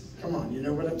 Yes. Come on, you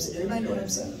know what I'm saying? Anybody know what I'm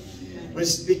saying? But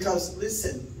it's because,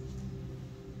 listen,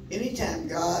 anytime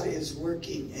God is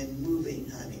working and moving,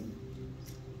 honey,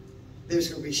 there's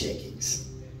going to be shakings.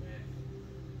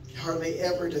 Hardly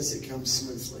ever does it come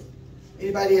smoothly.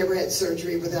 Anybody ever had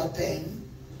surgery without pain?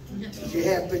 If you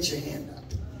have, put your hand up.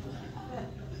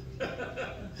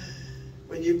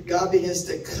 When God begins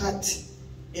to cut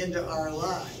into our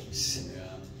lives,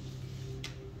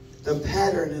 the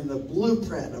pattern and the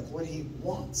blueprint of what he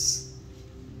wants.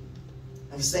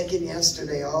 I was thinking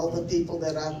yesterday, all the people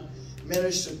that I've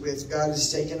ministered with, God has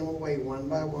taken them away one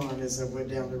by one as I went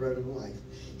down the road of life.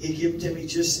 He gave them to me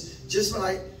just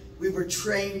when we were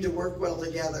trained to work well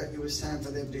together, it was time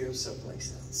for them to go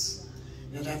someplace else.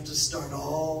 And I'd have to start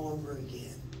all over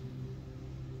again.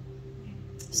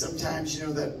 Sometimes, you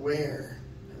know, that wear,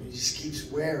 I mean, it just keeps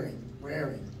wearing,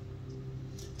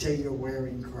 till you're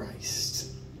wearing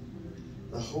Christ,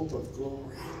 the hope of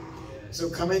glory. So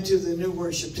come into the new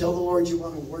worship. Tell the Lord you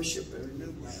want to worship in a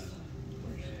new way.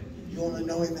 You want to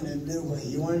know him in a new way.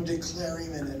 You want to declare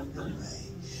him in a new way.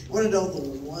 You want to know the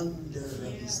wonder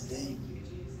of his name.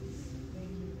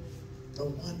 The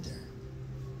wonder.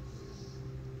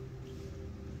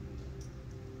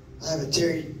 I have a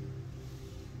Terry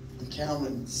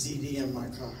McCallum CD in my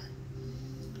car.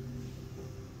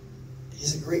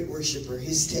 He's a great worshiper.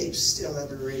 His tapes still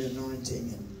have a great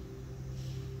anointing. And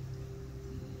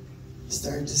he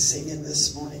started to singing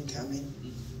this morning coming.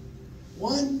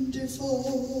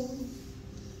 Wonderful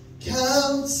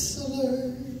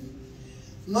Counselor,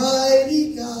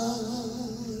 mighty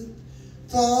God,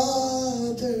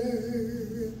 Father,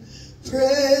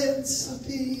 Prince of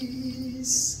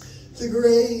Peace, the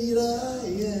great I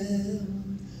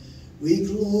am, we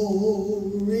glorify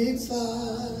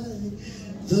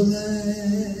the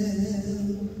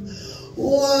Lamb.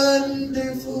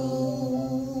 Wonderful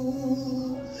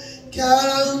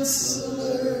Counselor,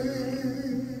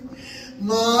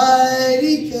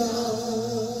 mighty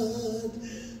God,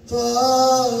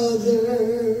 Father,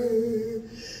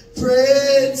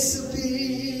 Prince of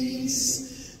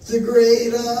Peace, the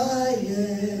great I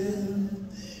am,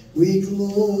 we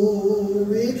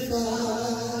glorify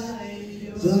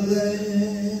the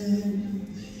Lamb.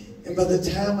 And by the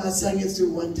time I sang it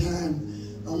through one time,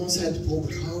 I almost had to pull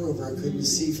the car over. I couldn't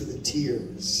see for the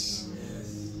tears.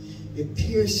 It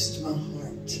pierced my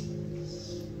heart.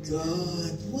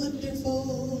 God,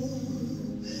 wonderful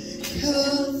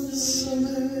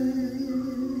Counselor,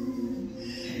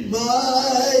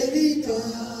 mighty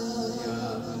God,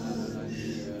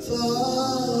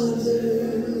 Father,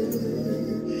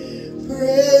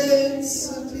 Prince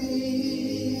of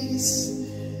Peace,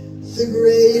 the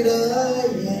great I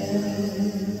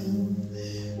am,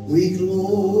 we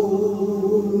glorify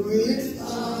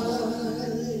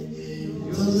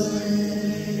the Lamb.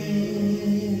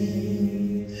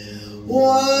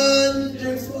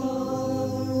 Wonderful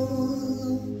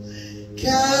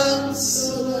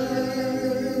Counselor,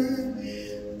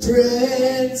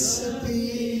 Prince of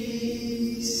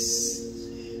Peace,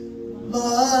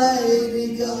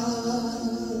 mighty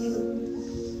God,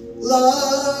 la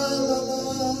la la,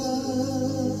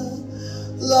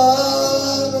 la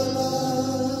la la,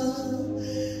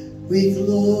 we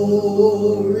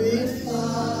glorify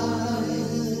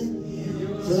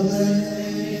the Lamb.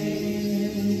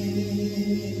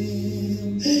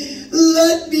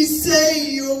 Let me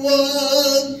say you're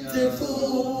wonderful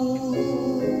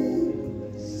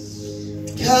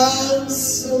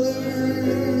Counselor,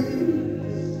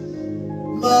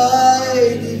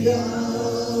 mighty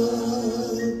God,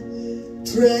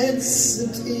 Prince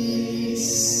of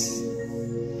Peace,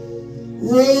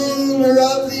 ruler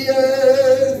of the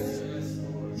earth,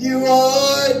 you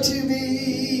are to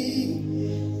me,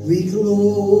 we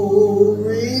glorify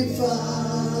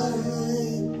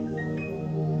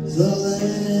the Lamb.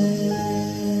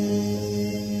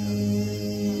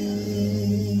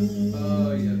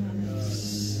 Oh, yeah.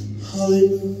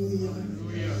 Hallelujah.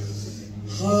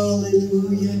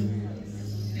 Hallelujah.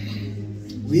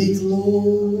 We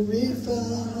glorify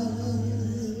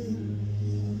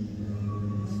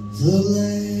the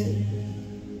Lamb.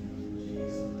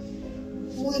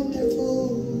 Wonderful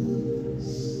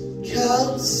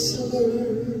Counselor.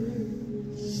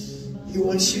 He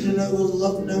wants you to know the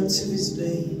love notes of His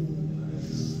name,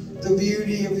 the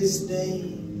beauty of His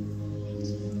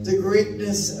name, the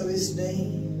greatness of His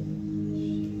name,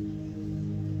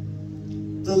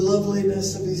 the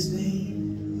loveliness of His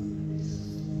name.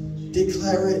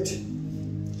 Declare it.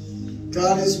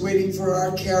 God is waiting for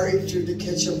our character to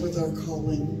catch up with our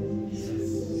calling.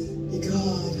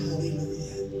 God,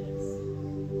 hallelujah.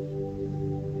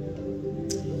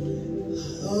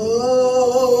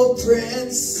 Oh,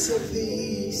 Prince of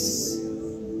Peace,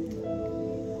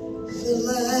 the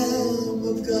Lamb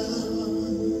of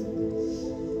God,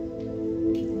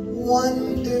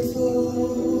 wonderful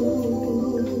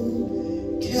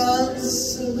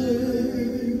Counselor,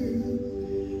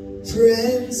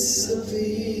 Prince of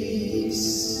Peace,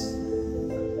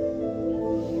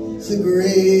 the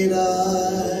great I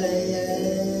am.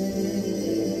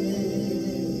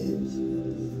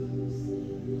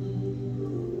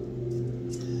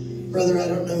 Brother, I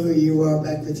don't know who you are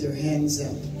back with your hands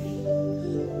up.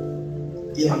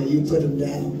 Yeah, you put them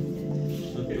down.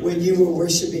 When you were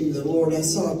worshiping the Lord, I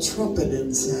saw a trumpet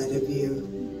inside of you.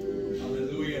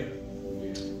 Hallelujah.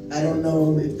 I don't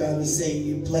know if God is saying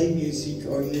you play music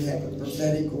or you have a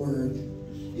prophetic word.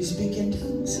 You speak in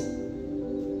tongues.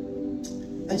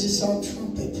 I just saw a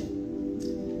trumpet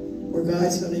where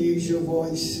God's going to use your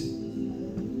voice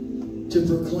to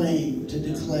proclaim, to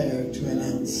declare, to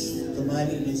announce the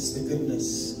mightiness, the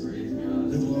goodness,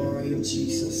 the glory of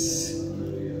Jesus.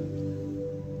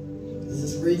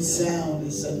 This great sound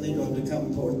is suddenly going to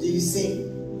come forth. Do you sing?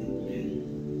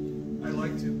 I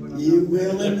like to, but You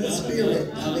will in the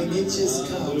Spirit. I mean, it just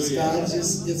comes. God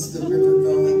just gets the river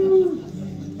going.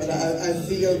 But I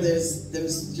feel there's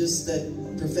just that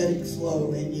prophetic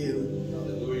flow in you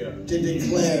to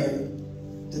declare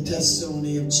the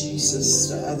testimony of Jesus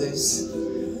to others.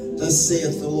 Thus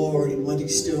saith the Lord and what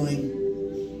He's doing.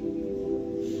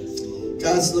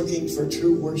 God's looking for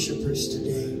true worshipers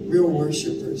today, real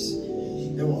worshipers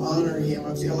that will honor Him.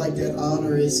 I feel like that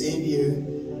honor is in you.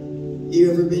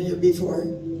 You ever been here before?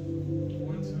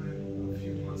 one time, a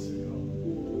few months ago.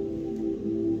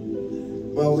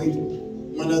 Well,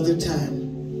 one other time.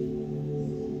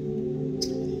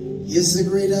 Yes, the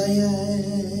great I am.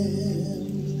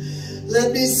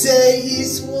 Let me say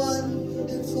He's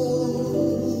wonderful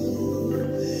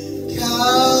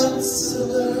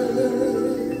Counselor,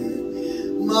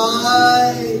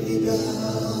 mighty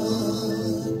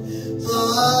God,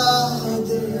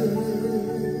 Father,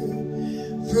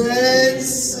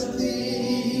 Prince of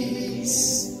Peace,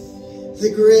 the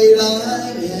great I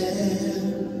am.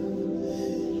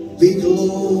 Be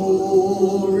glorified,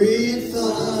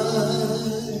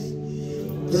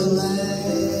 the Lamb.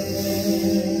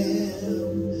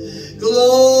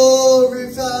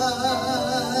 Glorify,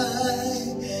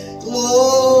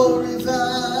 glorify,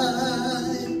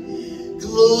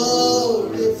 glorify.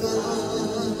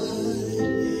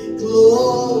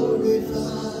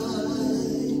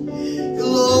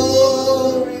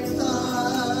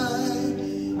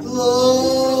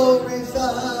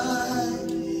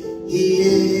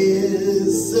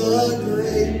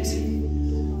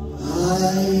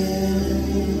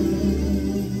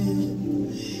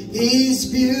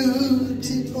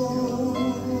 beautiful,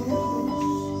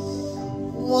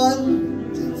 wonderful,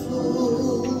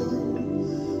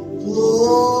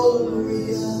 glorious,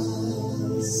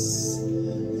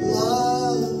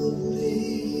 lovely,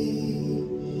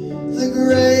 the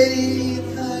great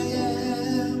I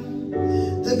am,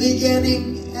 the beginning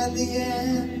and the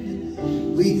end,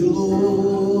 we glorify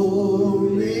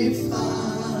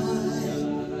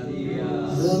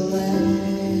the Lamb.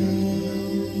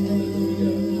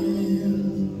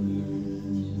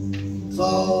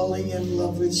 Falling in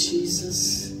love with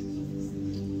Jesus.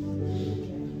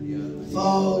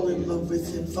 Fall in love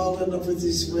with Him. Fall in love with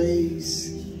His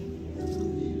ways.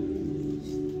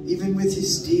 Even with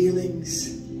His dealings.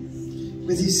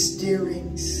 With His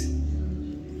steerings.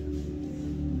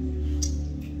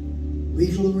 We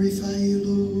glorify You,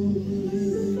 Lord.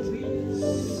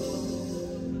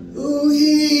 Oh,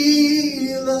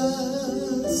 heal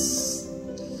us.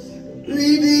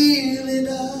 Reveal in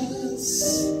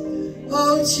us.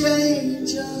 Oh,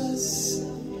 change us.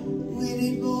 We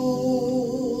need more.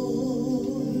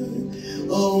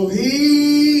 Oh,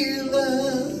 heal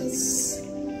us.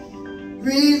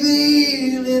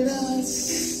 Reveal in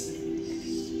us.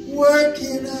 Work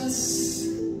in us.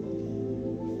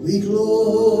 We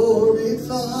glorify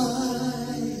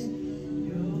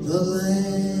the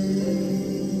Lamb.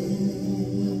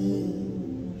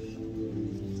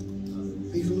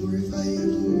 We glorify You,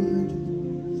 Lord.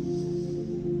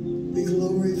 We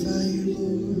glorify You,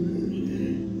 Lord.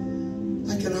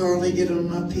 I can hardly get on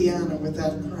my piano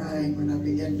without crying when I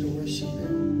begin to worship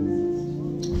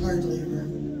Him. Hardly ever.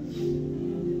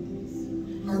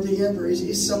 Hardly ever.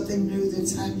 It's something new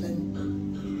that's happened.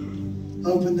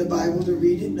 Open the Bible to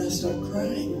read it and I start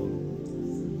crying.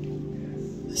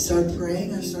 I start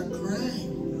praying, I start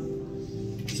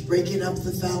crying. He's breaking up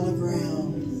the fallow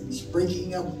ground. He's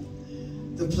breaking up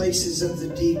the places of the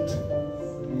deep.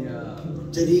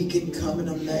 That He can come in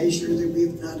a measure that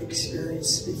we've not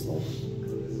experienced before.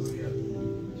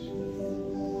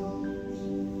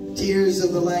 Tears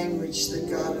are the language that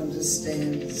God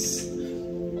understands.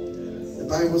 The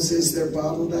Bible says they're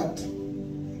bottled up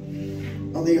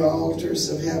on the altars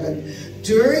of heaven.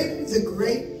 During the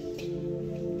great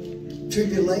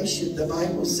tribulation, the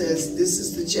Bible says, this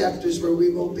is the chapters where we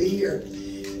won't be here.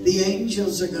 The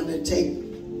angels are going to take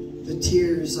the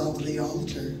tears off of the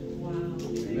altar.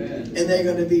 And they're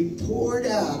going to be poured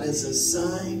out as a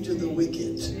sign to the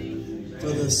wicked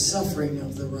for the suffering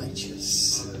of the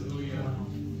righteous.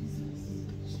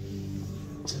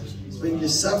 When you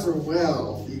suffer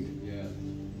well, you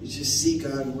just see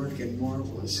God work in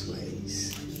marvelous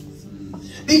ways.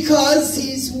 Because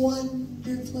He's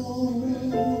wonderful,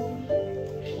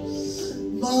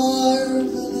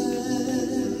 marvelous,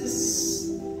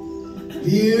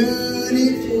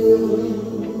 beautiful,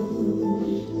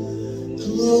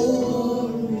 glorious.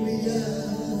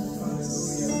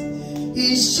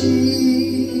 He's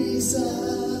Jesus,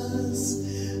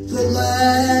 the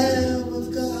Lamb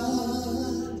of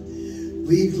God.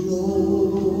 We glorify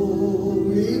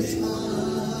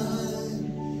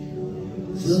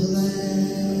the Lamb.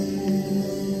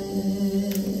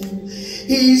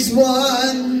 He's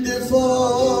wonderful,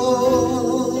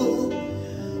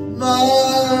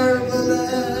 marvelous.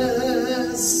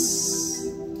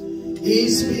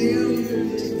 He's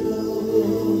beautiful.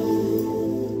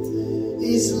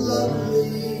 He's lovely.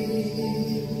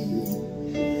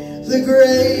 The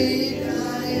great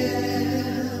I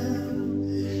am,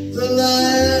 the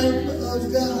Lamb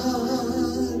of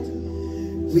God.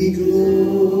 We glorify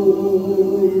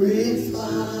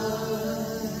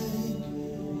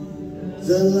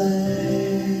the Lamb.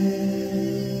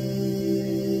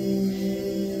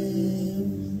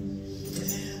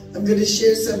 I'm going to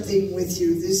share something with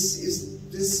you.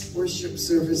 This worship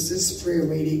service, this prayer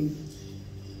meeting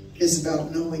is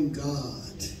about knowing God.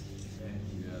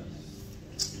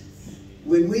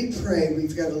 When we pray,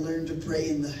 we've got to learn to pray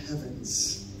in the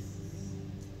heavens,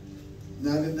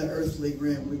 not in the earthly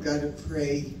realm. We've got to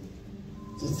pray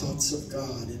the thoughts of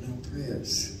God in our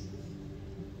prayers.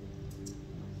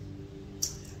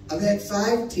 I've had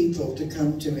 5 people to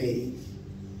come to me,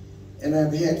 and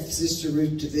I've had Sister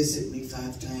Ruth to visit me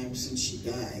 5 times since she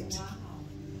died.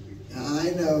 Now,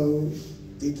 I know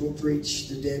people preach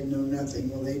the dead know nothing.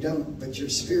 Well, they don't, but your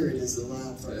spirit is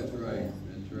alive forevermore.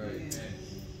 That's right.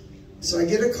 So I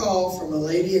get a call from a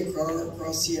lady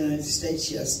across the United States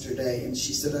yesterday, and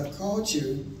she said, I've called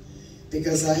you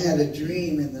because I had a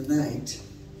dream in the night.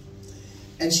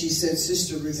 And she said,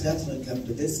 Sister Ruth Heflin come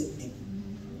to visit me.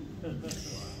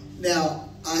 Now,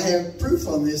 I have proof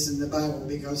on this in the Bible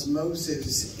because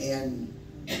Moses and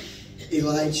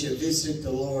Elijah visited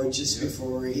the Lord just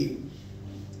before he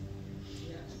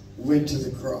went to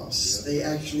the cross. They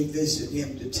actually visited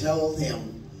him to tell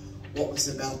him what was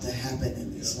about to happen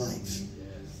in his life.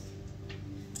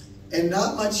 And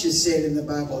not much is said in the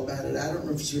Bible about it. I don't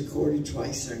know if it's recorded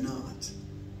twice or not.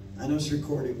 I know it's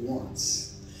recorded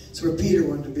once. It's where Peter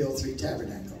wanted to build 3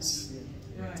 tabernacles.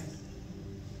 Right.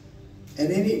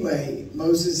 And anyway,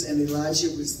 Moses and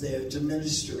Elijah was there to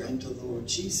minister unto the Lord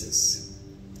Jesus.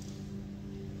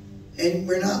 And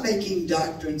we're not making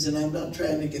doctrines, and I'm not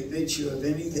trying to convince you of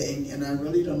anything, and I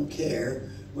really don't care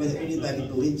whether anybody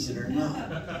believes it or not.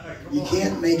 You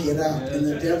can't make it up, and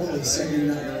the devil is certainly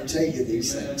not going to tell you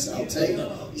these things. I'll tell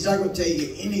you. He's not going to tell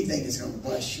you anything that's going to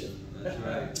bless you. That's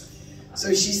right.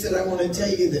 So she said, I want to tell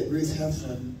you that Ruth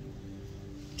Heflin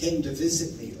came to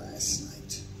visit me last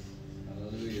night.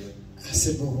 Hallelujah. I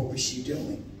said, well, what was she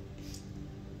doing?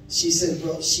 She said,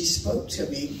 well, she spoke to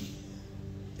me.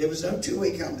 There was no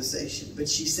two-way conversation, but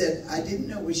she said, I didn't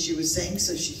know what she was saying,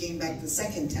 so she came back the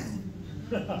second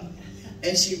time.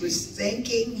 And she was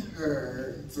thanking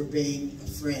her for being a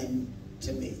friend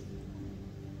to me.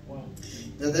 Wow.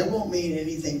 Now, that won't mean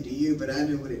anything to you, but I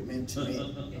knew what it meant to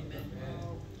me.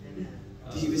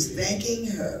 He was thanking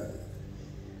her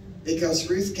because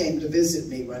Ruth came to visit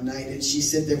me one night, and she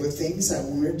said, there were things I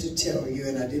wanted to tell you,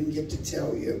 and I didn't get to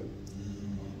tell you.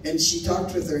 And she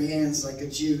talked with her hands like a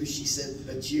Jew. She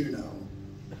said, a Jew, no.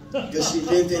 Because she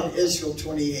lived in Israel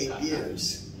 28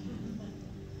 years.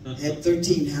 Had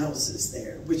 13 houses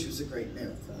there, which was a great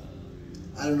miracle.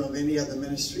 I don't know of any other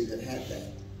ministry that had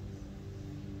that.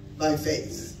 By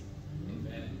faith.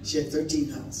 She had 13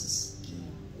 houses.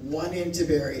 One in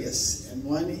Tiberias, and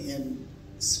one in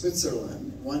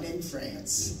Switzerland, one in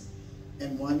France,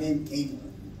 and one in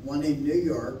England, one in New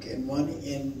York, and one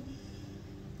in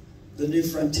the New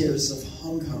Frontiers of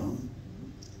Hong Kong.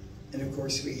 And of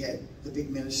course we had the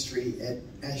big ministry at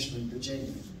Ashland,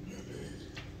 Virginia.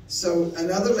 So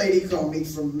another lady called me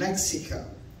from Mexico.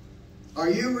 Are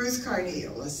you Ruth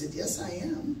Carneal? I said, yes, I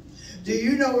am. Do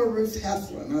you know a Ruth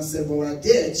Heflin? I said, well, I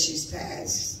did. She's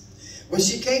passed. Well,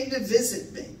 she came to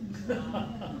visit me.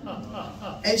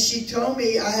 And she told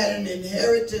me I had an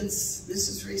inheritance, this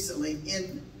is recently,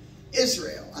 in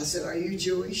Israel. I said, are you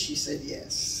Jewish? She said,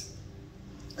 yes.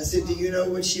 I said, do you know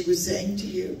what she was saying to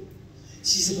you?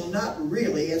 She said, well, not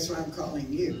really. That's why I'm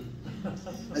calling you.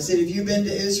 I said, have you been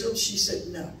to Israel? She said,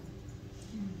 no.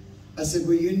 I said,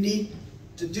 well, you need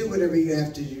to do whatever you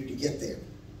have to do to get there.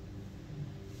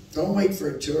 Don't wait for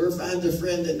a tour. Find a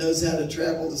friend that knows how to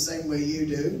travel the same way you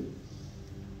do.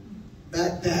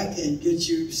 Backpack and get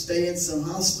you stay in some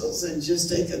hostels and just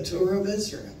take a tour of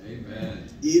Israel. Amen.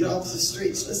 Eat off the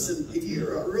streets. Listen, if you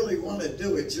really want to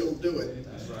do it, you'll do it.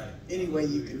 That's right. Any way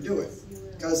you can do it.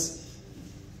 Because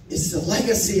it's the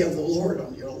legacy of the Lord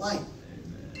on your life.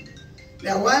 Amen.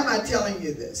 Now, why am I telling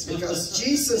you this? Because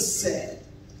Jesus said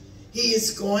he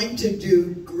is going to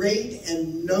do great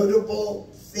and notable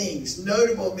things.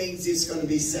 Notable means it's going to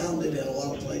be sounded in a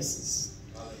lot of places.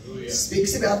 Hallelujah.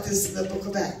 Speaks about this in the book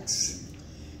of Acts.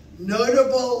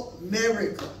 Notable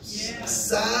miracles,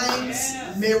 signs,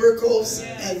 miracles,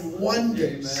 and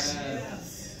wonders. Amen.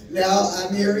 Now,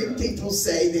 I'm hearing people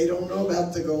say they don't know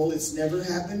about the gold. It's never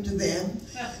happened to them.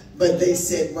 But they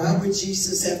said, why would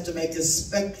Jesus have to make a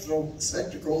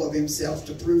spectacle of himself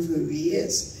to prove who he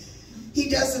is? He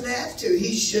doesn't have to.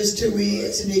 He's just who he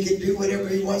is, and he can do whatever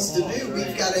he wants to do.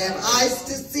 We've got to have eyes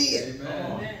to see it.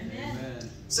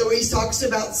 Amen. So he talks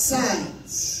about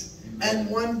signs and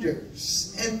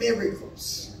wonders and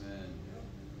miracles.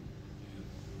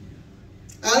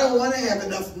 I don't want to have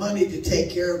enough money to take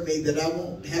care of me that I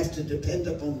won't have to depend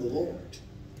upon the Lord.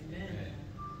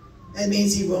 That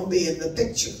means he won't be in the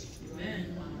picture.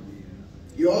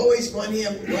 You always want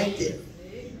him right there.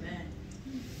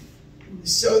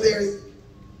 So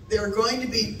there are going to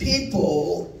be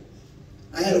people.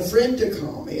 I had a friend to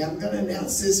call me. I'm going to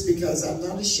announce this because I'm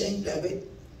not ashamed of it.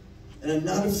 And I'm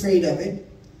not afraid of it.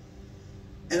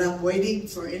 And I'm waiting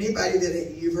for anybody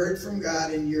that you've heard from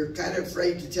God and you're kind of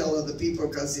afraid to tell other people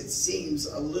because it seems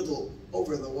a little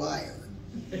over the wire.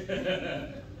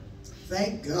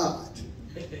 Thank God.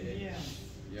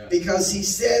 Yeah. Because he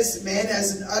says man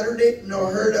hasn't uttered it,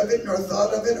 nor heard of it, nor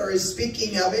thought of it, or is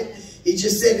speaking of it. He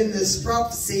just said in this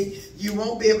prophecy, you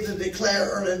won't be able to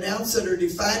declare or announce it or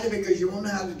define it because you won't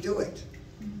know how to do it.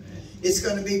 It's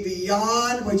going to be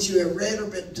beyond what you have read or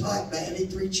been taught by any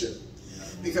preacher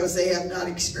because they have not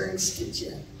experienced it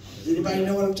yet. Does anybody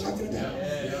know what I'm talking about?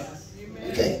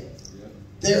 Okay.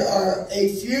 There are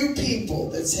a few people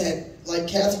that's had, like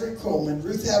Catherine Coleman,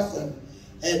 Ruth Heflin,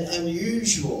 had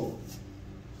unusual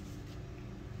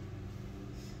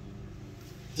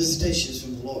visitations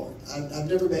from the Lord. I've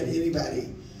never met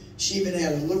anybody. She even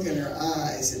had a look in her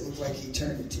eyes that looked like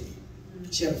eternity.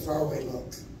 She had a faraway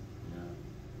look.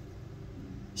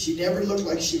 She never looked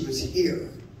like she was here.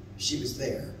 She was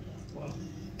there. Wow.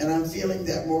 And I'm feeling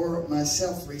that more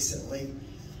myself recently.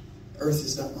 Earth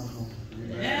is not my home.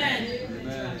 Amen.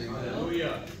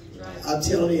 Hallelujah. I'm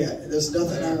telling you, there's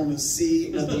nothing I want to see,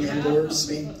 nothing that lures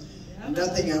me,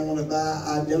 nothing I want to buy.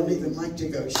 I don't even like to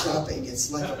go shopping.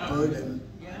 It's like a burden.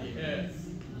 Yes.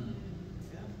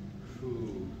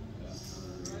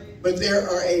 But there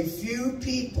are a few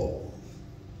people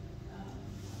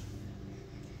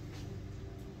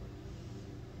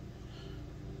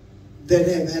that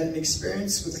have had an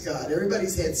experience with God.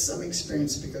 Everybody's had some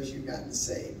experience because you've gotten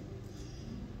saved.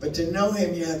 But to know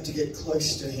Him, you have to get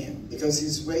close to Him because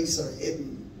His ways are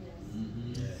hidden.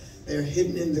 They're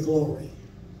hidden in the glory.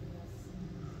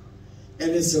 And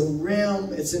it's a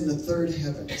realm, it's in the third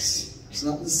heavens. It's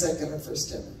not in the second or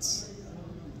first heavens.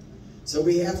 So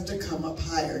we have to come up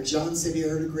higher. John said he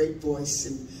heard a great voice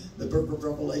in the book of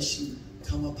Revelation,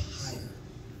 come up higher.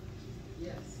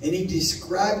 Yes. And he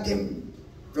described Him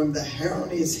from the hair on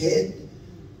His head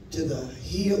to the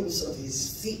heels of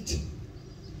His feet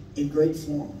in great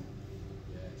form.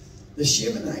 Yes. The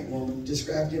Shunammite woman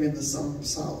described Him in the Song of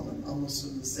Solomon almost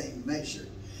in the same measure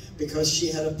because she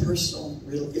had a personal,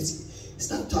 it's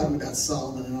not talking about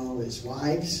Solomon and all his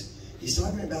wives. He's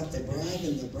talking about the bride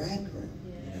and the bridegroom.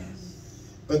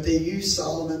 But they used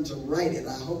Solomon to write it.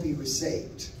 I hope he was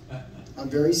saved. I'm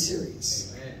very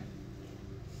serious. Amen.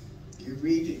 You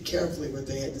read it carefully what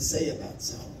they had to say about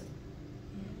Solomon.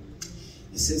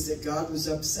 It says that God was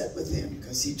upset with him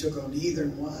because he took on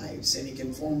heathen wives and he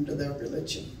conformed to their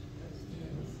religion.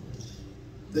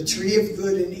 The tree of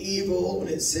good and evil, when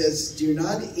it says, do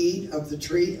not eat of the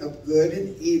tree of good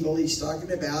and evil, he's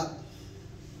talking about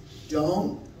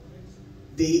don't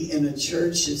be in a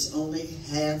church that's only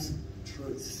half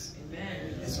truth.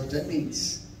 Amen. That's what that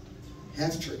means.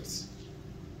 Half truth.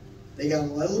 They got a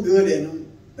little good in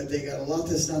them, but they got a lot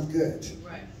that's not good.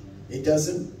 Right. It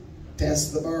doesn't pass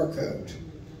the barcode.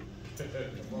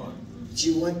 But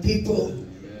you want people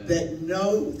that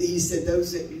know, he said,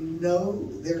 those that know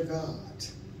their God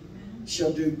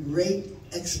shall do great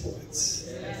exploits.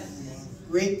 Yes.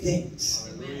 Great things.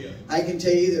 Hallelujah. I can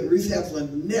tell you that Ruth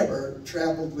Heflin never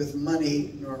traveled with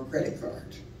money nor a credit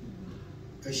card.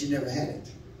 Because she never had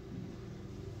it.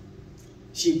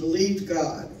 She believed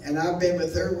God. And I've been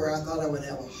with her where I thought I would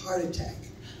have a heart attack.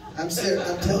 I'm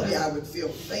telling you, I would feel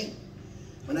faint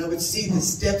when I would see the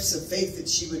steps of faith that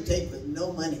she would take with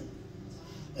no money.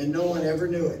 And no one ever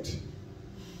knew it.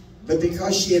 But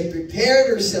because she had prepared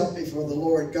herself before the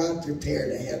Lord, God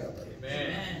prepared ahead of her.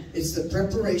 Amen. It's the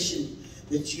preparation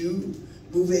that you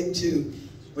move into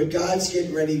what God's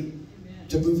getting ready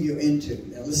to move you into.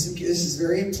 Now listen, this is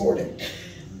very important.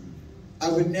 I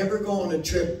would never go on a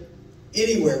trip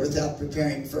anywhere without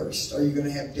preparing first, or you're going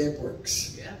to have dead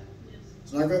works. Yeah.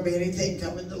 It's not going to be anything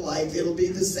coming to life. It'll be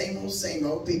the same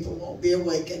old. People won't be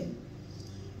awakened.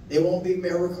 There won't be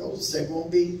miracles. There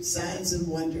won't be signs and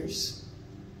wonders.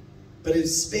 But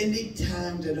it's spending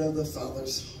time to know the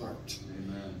Father's heart.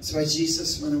 Amen. That's why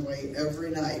Jesus went away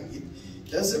every night. It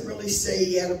doesn't really say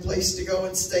he had a place to go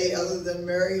and stay other than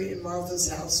Mary and Martha's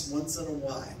house once in a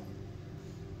while.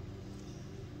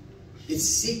 It's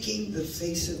seeking the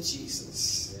face of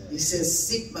Jesus. He says,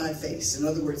 seek my face. In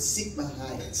other words, seek my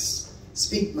highest.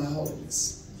 Speak my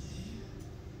holiness.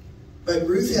 But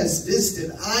Ruth has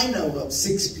visited, I know of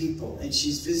 6 people, and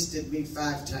she's visited me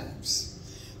 5 times.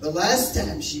 The last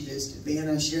time she visited me, and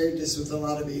I shared this with a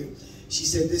lot of you, she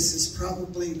said, this is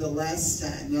probably the last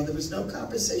time. Now, there was no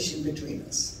conversation between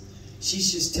us.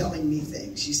 She's just telling me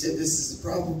things. She said, this is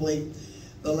probably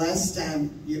the last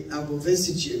time I will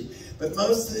visit you. But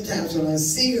most of the times when I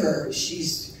see her,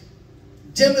 she's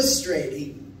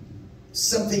demonstrating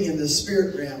something in the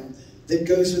spirit realm that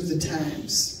goes with the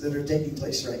times that are taking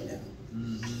place right now.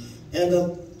 Mm-hmm.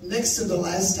 And next to the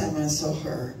last time I saw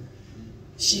her,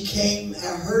 she came,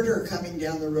 I heard her coming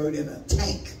down the road in a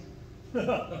tank.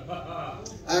 I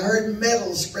heard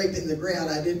metal scraping the ground.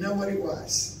 I didn't know what it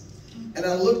was. And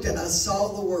I looked and I saw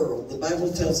the world. The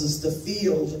Bible tells us the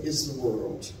field is the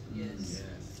world. Yes.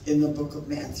 In the book of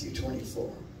Matthew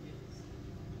 24.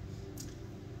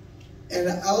 And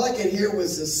all I could hear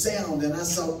was a sound, and I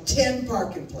saw 10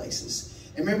 parking places.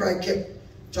 And remember, I kept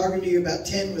talking to you about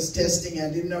 10 was testing. I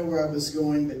didn't know where I was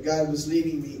going, but God was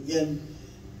leading me in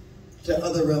to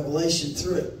other revelation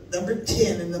through it. Number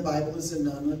 10 in the Bible is a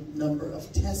number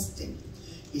of testing.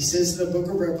 He says in the book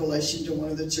of Revelation to one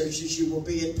of the churches, you will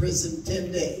be in prison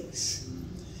 10 days.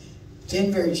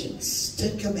 10 virgins,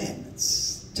 10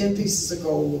 commandments, 10 pieces of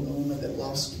gold, and the woman that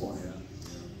lost one.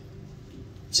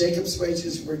 Jacob's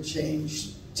wages were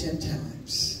changed 10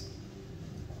 times.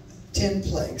 10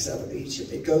 plagues out of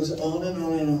Egypt. It goes on and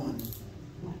on and on.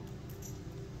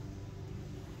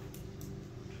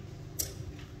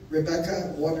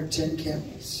 Rebecca watered 10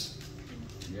 camels.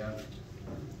 Yeah.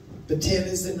 But 10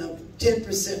 is the number.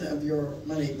 10% of your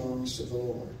money belongs to the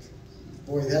Lord.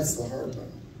 Boy, that's the hard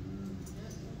one.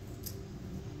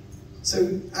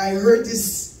 So I heard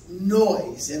this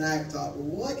noise, and I thought,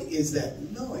 what is that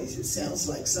noise? It sounds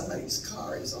like somebody's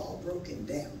car is all broken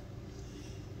down.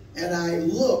 And I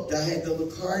looked, I had to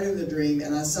look hard in the dream,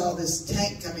 and I saw this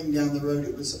tank coming down the road.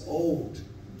 It was old,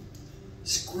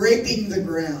 scraping the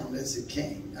ground as it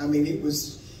came. I mean,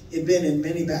 it'd been in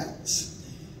many battles.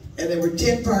 And there were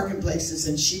 10 parking places,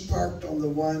 and she parked on the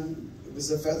one, it was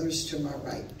the feathers to my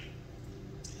right.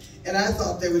 And I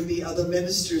thought there would be other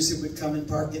ministers who would come and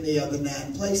park in the other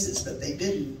 9 places, but they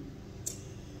didn't.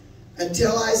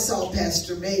 Until I saw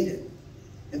Pastor Maiden.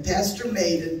 And Pastor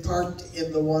Maiden parked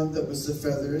in the one that was the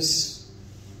feathers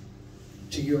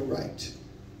to your right.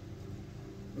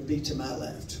 Would be to my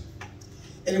left.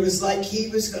 And it was like he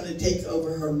was going to take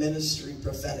over her ministry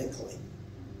prophetically.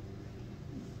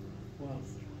 Wow.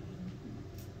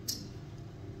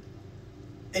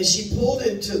 And she pulled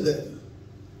into the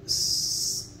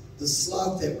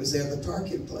slot that was there, the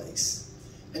parking place.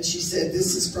 And she said,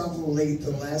 this is probably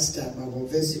the last time I will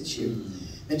visit you.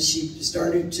 And she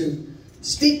started to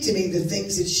speak to me the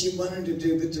things that she wanted to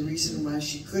do, but the reason why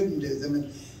she couldn't do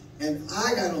them. And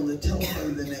I got on the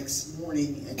telephone the next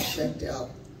morning and checked out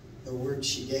the word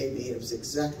she gave me. It was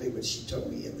exactly what she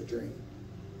told me in the dream.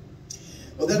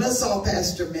 Well, then I saw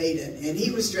Pastor Maiden, and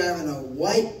he was driving a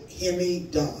white Hemi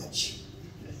Dodge.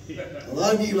 A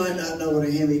lot of you might not know what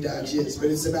a Hemi Dodge is, but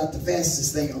it's about the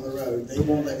fastest thing on the road. They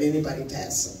won't let anybody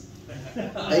pass them.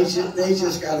 They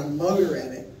just got a motor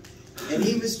in it. And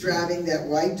he was driving that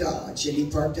white Dodge, and he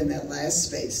parked in that last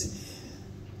space.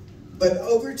 But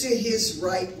over to his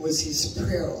right was his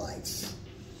prayer life.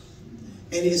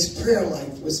 And his prayer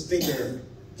life was bigger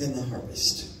than the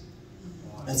harvest.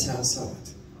 That's how I saw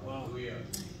it.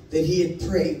 That he had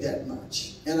prayed that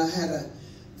much. And I had a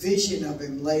vision of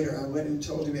him later. I went and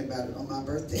told him about it on my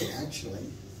birthday, actually.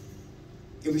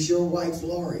 It was your wife,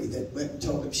 Lori, that went and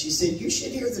told him. She said, you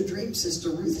should hear the dream Sister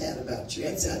Ruth had about you.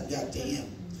 That's how it got to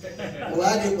him. Well,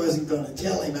 I wasn't going to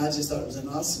tell him. I just thought it was an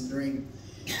awesome dream.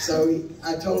 So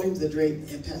I told him the dream,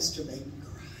 and Pastor Maiden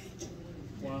cried.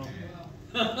 Wow.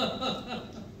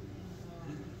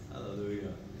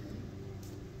 Hallelujah.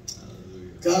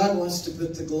 Hallelujah. God wants to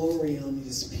put the glory on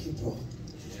his people.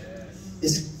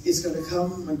 It's going to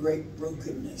come a great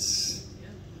brokenness.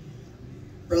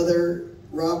 Brother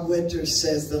Rob Winter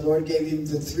says the Lord gave him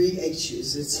the 3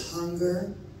 H's. It's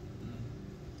hunger.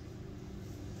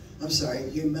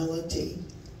 Humility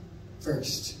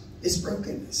first. It's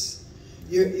brokenness.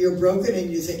 You're broken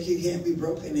and you think you can't be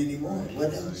broken anymore.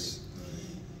 What else?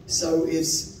 So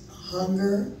it's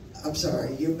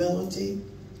humility,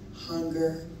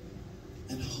 hunger,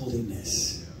 and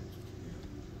holiness.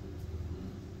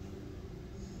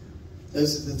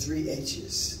 Those are the 3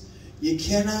 H's. You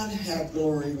cannot have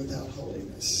glory without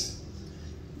holiness.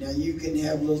 Now you can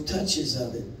have little touches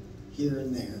of it here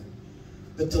and there.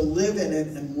 But to live in it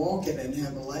and walk in it and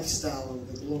have a lifestyle of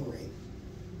the glory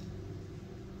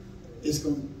is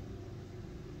going to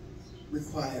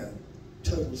require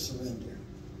total surrender.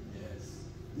 Yes.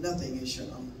 Nothing is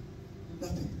your own.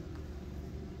 Nothing.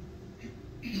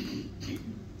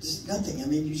 Just nothing. I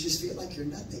mean, you just feel like you're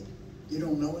nothing. You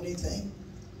don't know anything.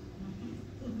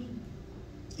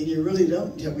 And you really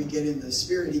don't until we get in the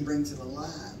Spirit. He brings it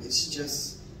alive. It's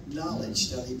just knowledge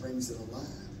till he brings it alive.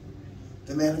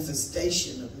 The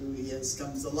manifestation of who he is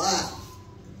comes alive.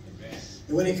 Amen.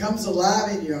 And when it comes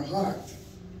alive in your heart,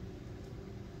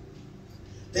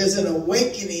 there's an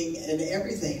awakening in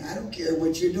everything. I don't care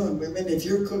what you're doing. Women, if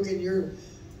you're cooking,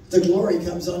 the glory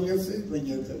comes on your food when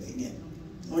you're cooking it.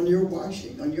 On your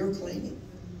washing, on your cleaning.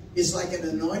 It's like an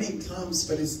anointing comes,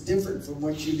 but it's different from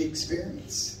what you've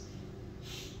experienced.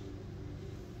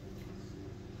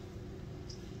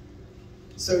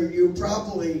 So you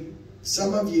probably,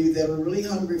 some of you that are really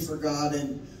hungry for God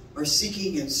and are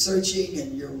seeking and searching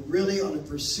and you're really on a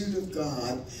pursuit of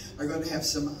God are going to have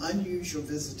some unusual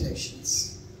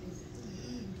visitations.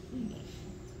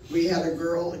 We had a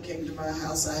girl that came to my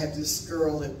house. I have this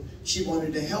girl that she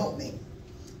wanted to help me.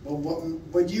 Well,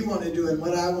 what you want to do and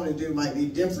what I want to do might be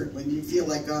different when you feel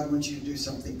like God wants you to do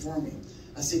something for me.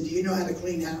 I said, do you know how to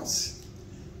clean house?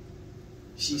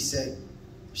 She said,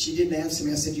 she didn't answer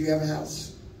me. I said, do you have a house?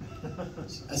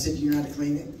 I said, do you know how to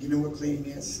clean it? You know what cleaning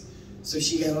is? So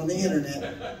she got on the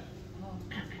internet.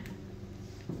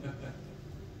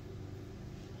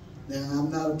 Now,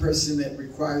 I'm not a person that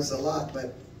requires a lot,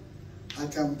 but I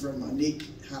come from a neat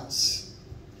house.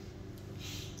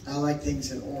 I like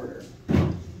things in order.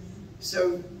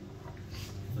 So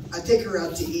I take her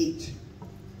out to eat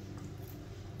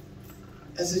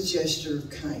as a gesture of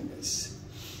kindness.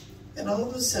 And all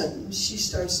of a sudden, she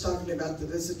starts talking about the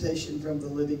visitation from the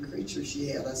living creature she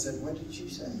had. I said, what did you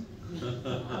say?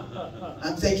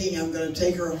 I'm thinking I'm going to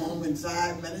take her home in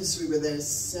 5 minutes. We were there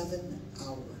 7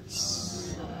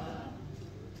 hours.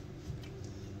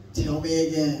 Tell me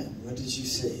again, what did you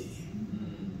see?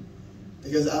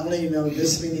 Because I only know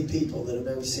this many people that have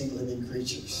ever seen living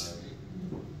creatures.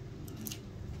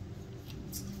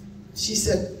 She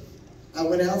said, I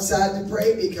went outside to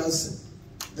pray because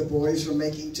the boys were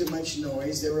making too much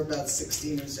noise. They were about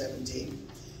 16 or 17.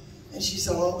 And she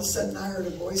said, all of a sudden I heard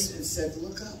a voice and it said,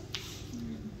 look up.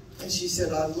 And she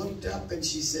said, I looked up and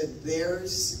she said,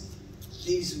 there's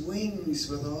these wings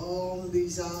with all of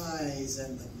these eyes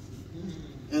in them.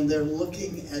 And they're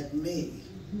looking at me.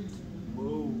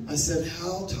 I said,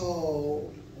 how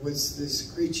tall was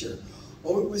this creature?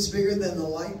 Oh, it was bigger than the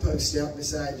light post out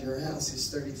beside your house. It's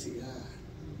 30 feet high.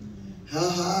 How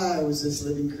high was this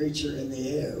living creature in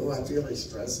the air? Oh, I feel his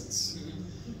presence.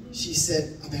 She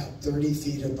said, about 30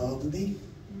 feet above me.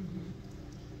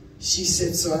 She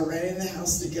said, so I ran in the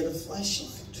house to get a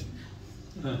flashlight.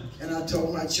 And I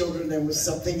told my children there was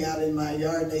something out in my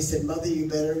yard. And they said, Mother, you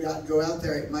better not go out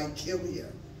there. It might kill you.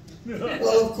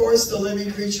 Well, of course, the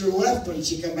living creature left when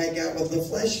she came back out with the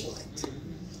flashlight.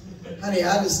 Honey,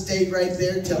 I just stayed right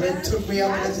there until it took me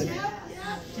up with it.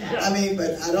 I mean,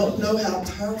 but I don't know how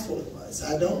powerful it was.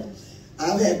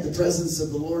 I've had the presence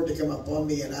of the Lord to come up on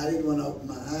me, and I didn't want to open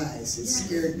my eyes. It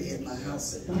scared me in my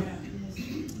house at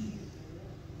night.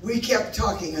 We kept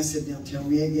talking. I said, now tell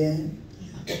me again.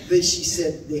 But she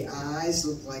said, the eyes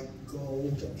look like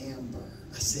gold amber.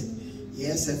 I said,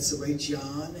 yes, that's the way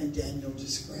John and Daniel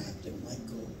described him, like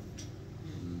gold.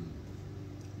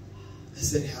 I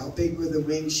said, how big were the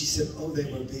wings? She said, oh,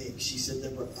 they were big. She said,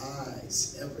 there were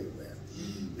eyes everywhere.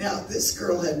 Now, this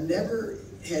girl had never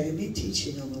had any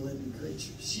teaching on the living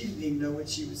creatures. She didn't even know what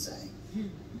she was saying.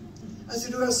 I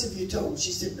said, who else have you told?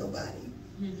 She said, nobody.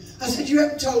 I said, you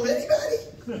haven't told anybody?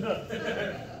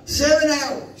 7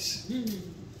 hours.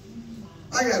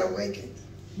 I got awakened.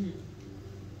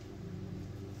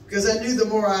 Because I knew the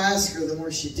more I asked her, the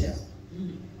more she'd tell.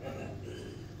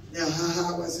 Now, how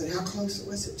high was it? How close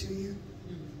was it to you?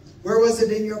 Where was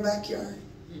it in your backyard?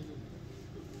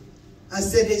 I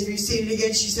said, have you seen it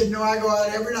again? She said, no, I go out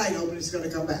every night hoping it's going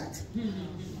to come back.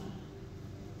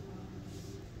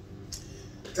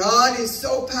 God is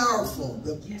so powerful.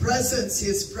 The presence,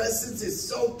 His presence is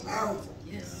so powerful.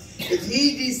 If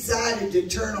He decided to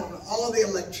turn on all the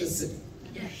electricity,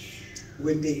 it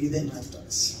would be then left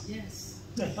us.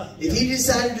 If He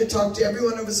decided to talk to every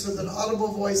one of us with an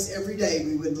audible voice every day,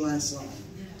 we wouldn't last long.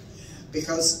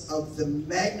 Because of the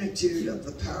magnitude of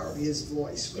the power of His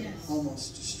voice would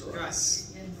almost destroy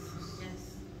us.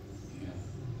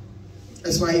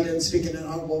 That's why He doesn't speak in an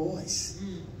audible voice.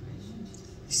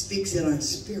 He speaks in our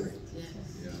spirit.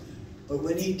 But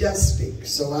when He does speak,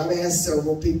 so I've asked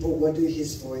several people, what did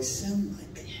His voice sound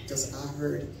like? Because I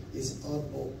heard His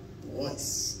audible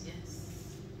voice.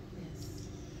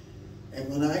 And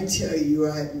when I tell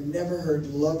you, I've never heard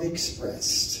love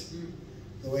expressed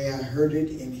the way I heard it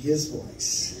in His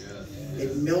voice.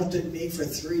 It melted me for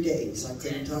 3 days. I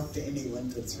couldn't talk to anyone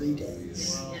for 3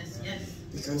 days.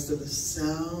 Because of the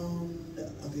sound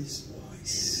of His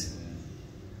voice.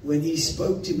 When He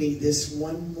spoke to me this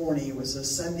one morning, it was a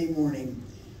Sunday morning,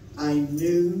 I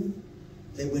knew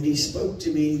that when He spoke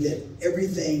to me that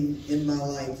everything in my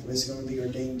life was going to be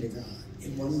ordained to God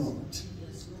in one moment.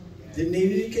 Didn't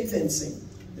need any convincing.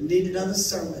 Didn't need another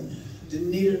sermon. Didn't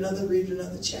need read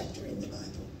another chapter in the Bible.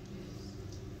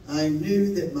 I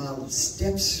knew that my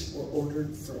steps were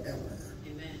ordered forever.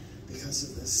 Because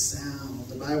of the sound.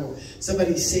 The Bible,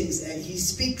 somebody sings and He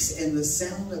speaks in the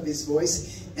sound of His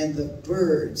voice and the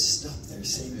birds stop their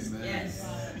singing.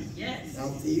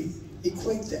 Now you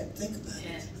equate that. Think about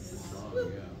it.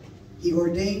 He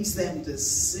ordains them to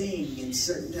sing in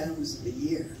certain times of the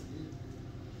year.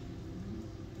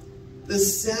 The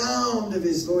sound of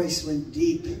His voice went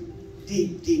deep,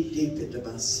 deep, deep, deep into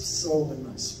my soul and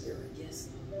my spirit.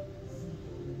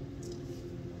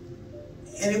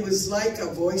 And it was like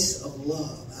a voice of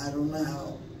love. I don't know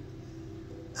how.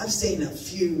 I've seen a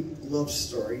few love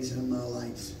stories in my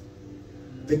life.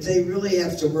 But they really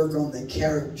have to work on the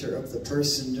character of the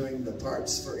person doing the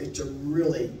parts for it to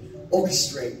really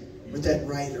orchestrate what that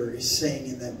writer is saying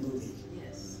in that movie.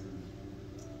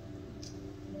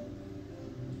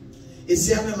 It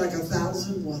sounded like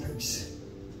 1,000 waters.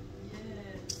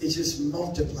 it just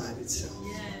multiplied itself.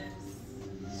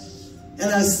 Yes.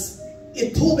 And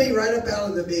it pulled me right up out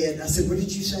of the bed. I said, what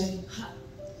did you say?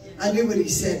 I knew what he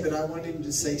said, but I wanted him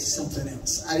to say something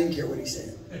else. I didn't care what he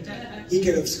said. He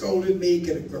could have scolded me, he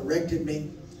could have corrected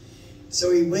me.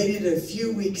 So he waited a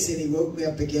few weeks and he woke me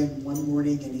up again one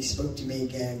morning and he spoke to me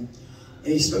again.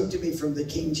 And he spoke to me from the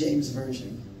King James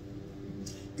Version.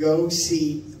 Go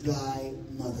see thy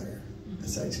mother.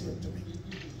 That's how he spoke to me.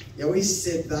 He always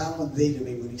said thou and thee to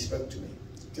me when he spoke to me.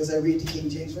 Because I read the King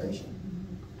James Version.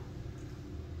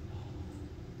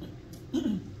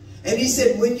 And he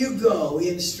said, when you go, he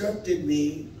instructed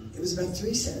me. It was about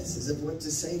 3 sentences of what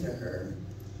to say to her.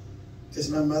 Because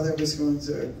my mother was going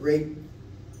through a great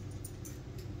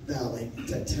valley at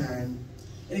that time.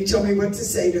 And he told me what to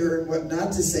say to her and what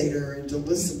not to say to her and to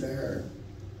listen to her.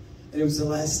 And it was the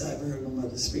last I ever heard my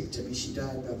mother speak to me. She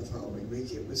died by the following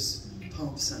week. It was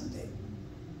Palm Sunday.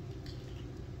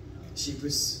 She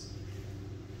was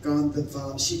gone the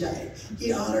following. She died.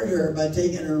 He honored her by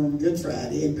taking her on Good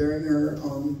Friday and burying her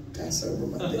on Passover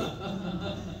Monday.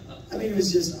 I mean, it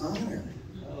was just honor.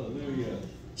 Hallelujah.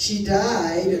 She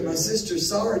died, and my sister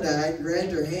saw her die and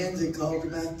grabbed her hands and called her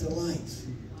back to life.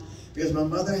 Because my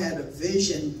mother had a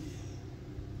vision.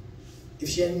 If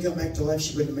she hadn't come back to life,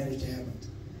 she wouldn't have made it to heaven.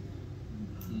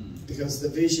 Because the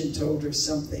vision told her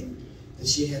something that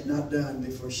she had not done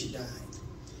before she died.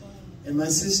 And my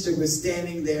sister was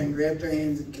standing there and grabbed her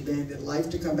hands and commanded life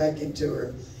to come back into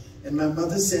her. And my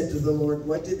mother said to the Lord,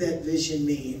 what did that vision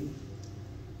mean?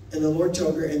 And the Lord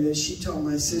told her, and then she told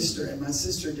my sister, and my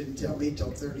sister didn't tell me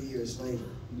till 30 years later.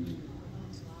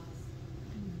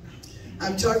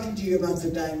 I'm talking to you about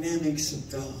the dynamics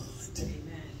of God,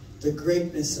 the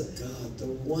greatness of God, the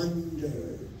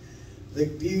wonder, the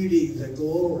beauty, the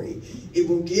glory. It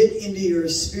will get into your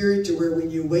spirit to where when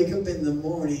you wake up in the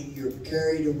morning, you're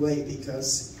carried away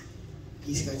because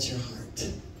He's got your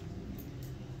heart.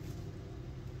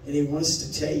 And He wants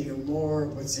to tell you more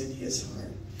of what's in His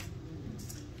heart.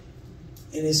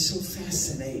 And it's so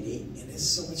fascinating, and there's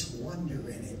so much wonder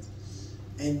in it,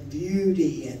 and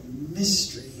beauty and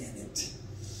mystery in it,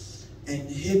 and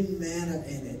hidden manna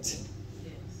in it.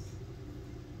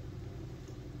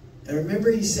 I remember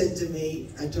He said to me,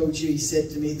 I told you, He said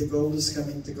to me, the gold is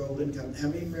coming, the gold is coming. How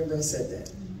many remember I said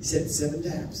that? He said it 7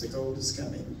 times, the gold is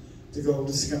coming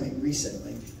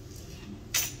recently.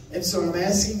 And so I'm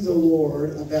asking the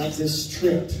Lord about this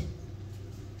trip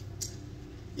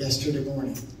yesterday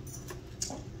morning.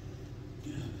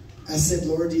 I said,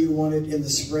 Lord, do you want it in the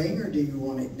spring or do you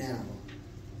want it now?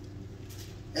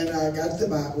 And I got the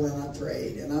Bible and I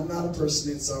prayed. And I'm not a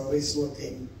person that's always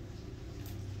looking,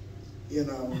 you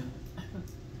know,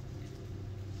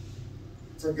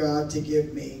 for God to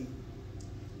give me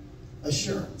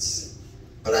assurance.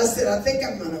 But I said, I think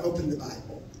I'm going to open the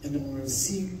Bible and I'm going to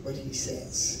see what He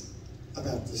says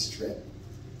about this trip.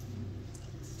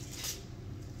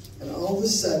 And all of a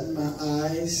sudden, my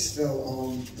eyes fell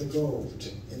on the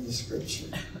gold in the scripture.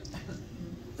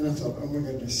 And I thought, oh my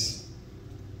goodness.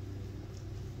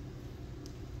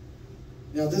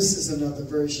 Now, this is another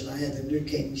version. I had the New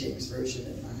King James Version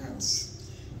in my house.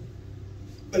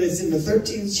 But it's in the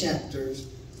 13th chapter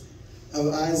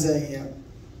of Isaiah.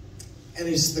 And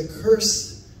it's the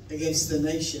curse against the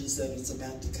nations that it's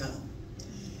about to come.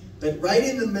 But right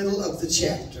in the middle of the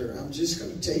chapter, I'm just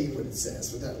going to tell you what it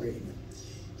says without reading it.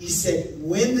 He said,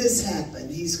 when this happened,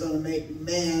 He's going to make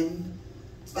man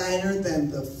finer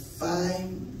than the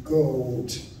fine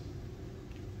gold.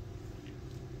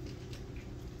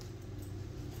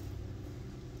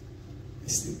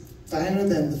 Finer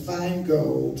than the fine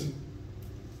gold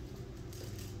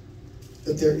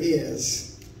that there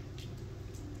is.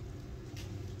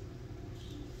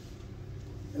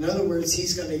 In other words,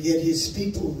 He's going to get His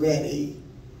people ready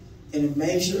in a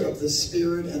measure of the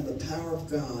Spirit and the power of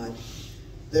God,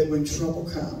 that when trouble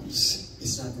comes,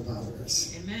 it's not going to bother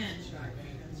us. Amen.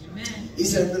 Amen. He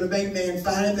said, I'm going to make man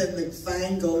finer than the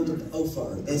fine gold of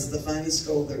Ophir. That's the finest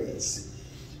gold there is.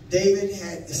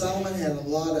 Solomon had a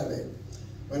lot of it.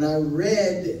 When I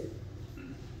read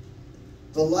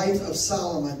the life of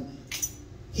Solomon,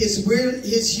 his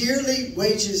yearly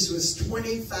wages was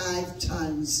 25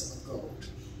 tons of gold.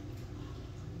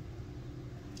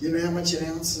 You know how much an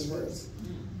ounce is worth?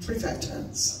 25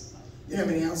 tons. You know how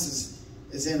many ounces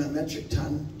is in a metric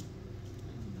ton?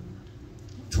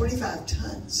 25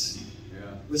 tons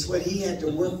was what he had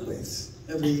to work with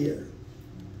every year.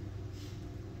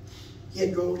 He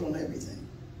had gold on everything.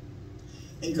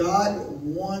 And God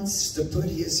wants to put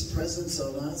His presence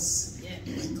on us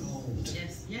like gold.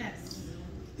 Yes, yes.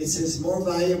 It says more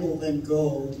valuable than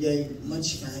gold, yea,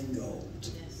 much fine gold.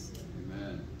 Yes.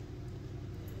 Amen.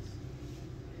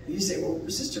 And you say, well,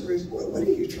 Sister Ruth, what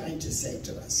are you trying to say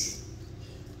to us?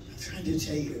 I'm trying to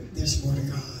tell you there's more to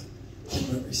God than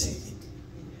we're receiving.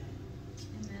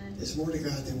 There's more to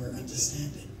God than we're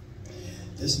understanding.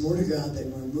 There's more to God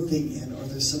than we're moving in, or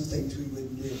there's some things we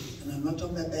wouldn't do. And I'm not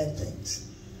talking about bad things.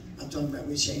 I'm talking about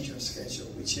we change our schedule.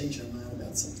 We change our mind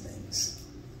about some things.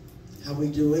 How we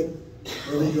do it,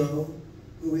 where we go,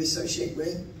 who we associate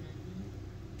with,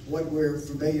 what we're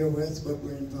familiar with, what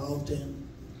we're involved in.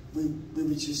 We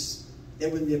would just,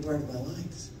 that wouldn't be a part of our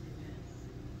lives.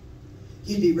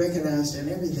 He'd be recognized in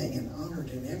everything and honored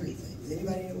in everything. Does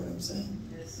anybody know what I'm saying?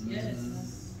 Yes.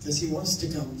 Yes. Because he wants to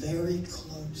come very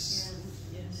close.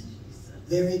 Yes.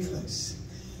 Very close.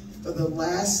 For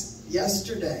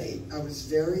yesterday, I was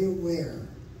very aware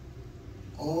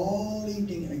all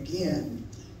evening again,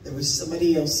 there was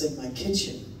somebody else in my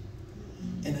kitchen,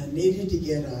 and I needed to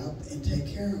get up and take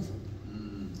care of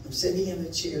them. I'm sitting in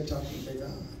a chair talking to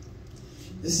God.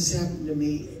 This has happened to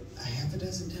me a half a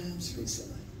dozen times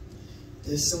recently.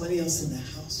 There's somebody else in the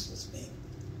house with me.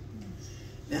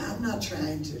 Now, I'm not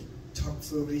trying to talk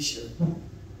foolish or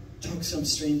talk some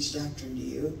strange doctrine to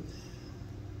you.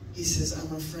 He says,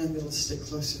 I'm a friend that'll stick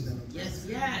closer than a brother. Yes,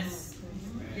 yes.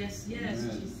 Yes, yes,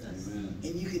 Amen. Jesus. Amen.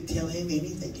 And you can tell him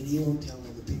anything, and he won't tell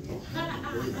other people.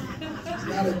 Hallelujah. He's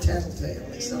not a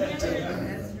tattletale. He's not a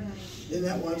tattletale. Isn't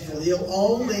that wonderful?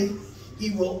 He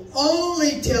will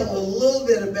only tell a little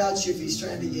bit about you if he's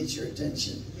trying to get your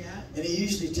attention. Yeah. And he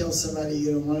usually tells somebody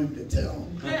you don't want him to tell.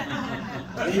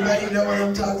 Anybody know what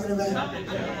I'm talking about?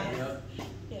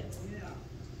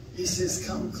 He says,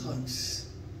 come close.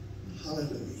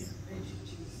 Hallelujah.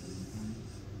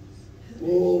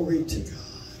 Glory to God.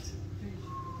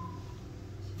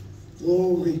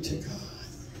 Glory to God.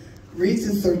 Read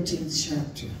the 13th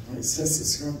chapter when it says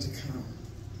it's going to come.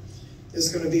 There's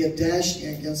going to be a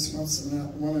dashing against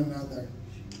one another.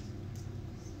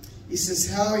 He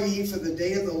says, how are ye, for the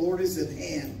day of the Lord is at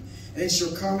hand, and it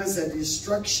shall come as a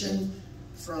destruction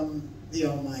from the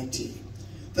Almighty.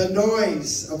 The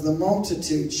noise of the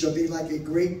multitude shall be like a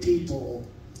great people,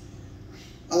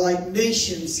 like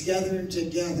nations gathering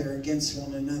together against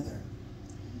one another.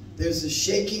 There's a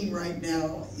shaking right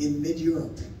now in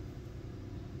mid-Europe.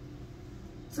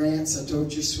 France, I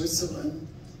told you, Switzerland,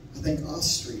 I think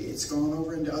Austria. It's gone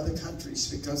over into other countries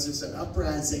because there's an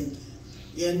uprising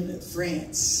in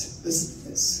France. Listen to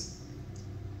this.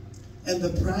 And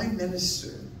the Prime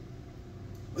Minister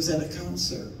was at a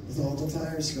concert with all the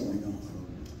fires going on.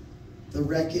 The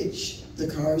wreckage, the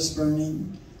cars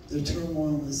burning, the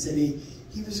turmoil in the city.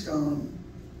 He was gone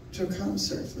to a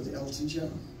concert with Elton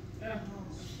John.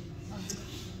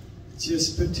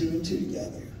 Just put two and two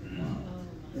together.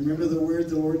 Remember the word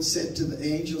the Lord said to the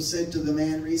angel said to the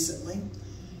man recently?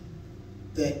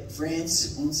 That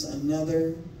France wants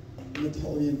another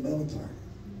Napoleon Bonaparte.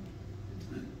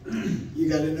 You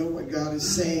got to know what God is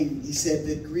saying. He said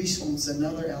that Greece wants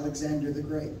another Alexander the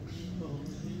Great.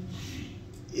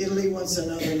 Italy wants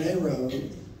another Nero,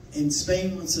 and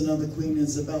Spain wants another Queen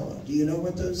Isabella. Do you know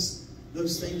what those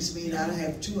things mean? I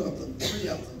have two of them, three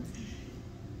of them.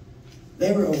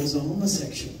 Nero was a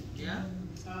homosexual. Yeah.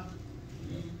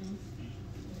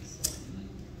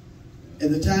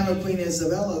 In the time of Queen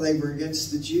Isabella, they were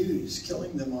against the Jews,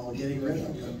 killing them all, getting rid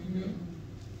of them.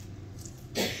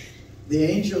 The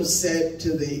angel said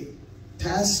to the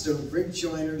pastor of Rick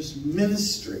Joyner's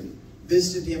ministry,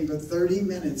 visited him for 30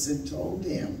 minutes and told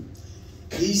him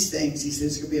these things. He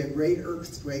says, it's going to be a great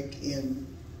earthquake in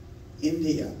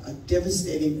India, a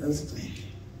devastating earthquake.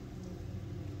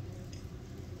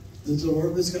 The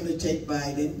Lord was going to take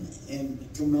Biden, and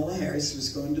Kamala Harris was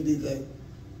going to be the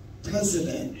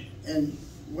president. And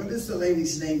what is the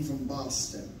lady's name from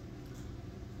Boston?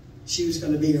 She was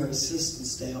going to be her assistant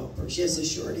to help her. She has a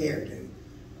short hairdo.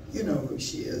 You know who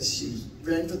she is. She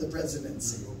ran for the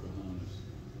presidency.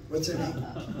 What's her name?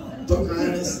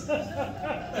 Pocahontas.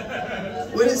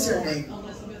 What is her name?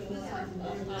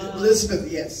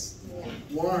 Elizabeth, yes.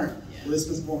 Warren.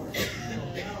 Elizabeth Warren.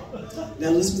 Now,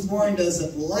 Elizabeth Warren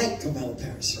doesn't like Kamala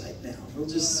Harris right now. We'll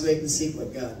just wait and see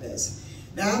what God does.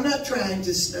 Now, I'm not trying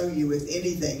to snow you with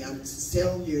anything. I'm just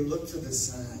telling you, look for the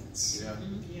signs.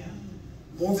 Yeah.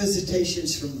 More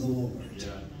visitations from the Lord.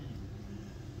 Yeah.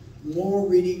 More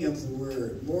reading of the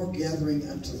Word. More gathering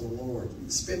unto the Lord. And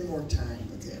spend more time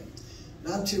with Him.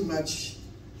 Not too much.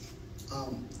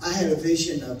 I had a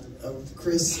vision of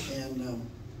Chris and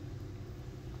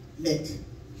Nick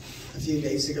a few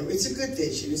days ago. It's a good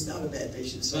vision. It's not a bad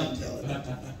vision, so I'm telling you.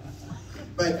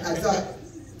 But I thought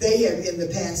they have, in the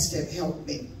past, have helped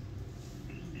me.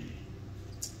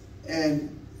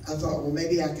 And I thought, well,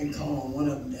 maybe I can call on one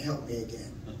of them to help me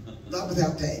again. Not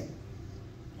without pay.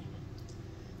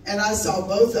 And I saw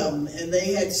both of them, and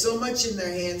they had so much in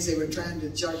their hands, they were trying to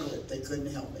juggle it. They couldn't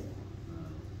help it.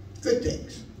 Good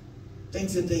things.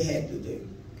 Things that they had to do.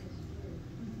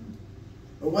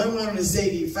 But what I wanted to say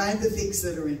to you, find the things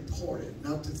that are important,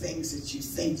 not the things that you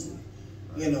think.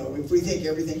 You know, if we think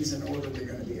everything's in order, we're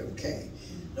going to be okay.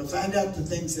 Now find out the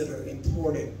things that are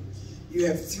important. You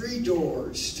have 3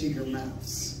 doors to your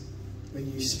mouth when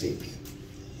you speak.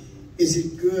 Is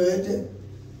it good?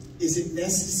 Is it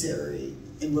necessary?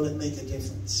 And will it make a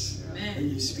difference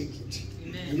when you speak it?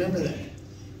 Amen. Remember that.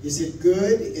 Is it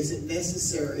good? Is it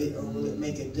necessary? Or will it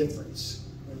make a difference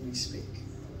when we speak?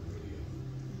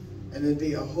 And there'd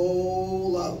be a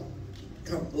whole lot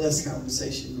less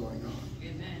conversation going on.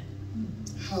 Amen.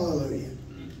 Hallelujah.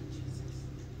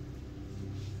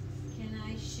 Can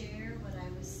I share what I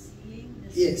was seeing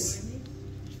this Yes. morning?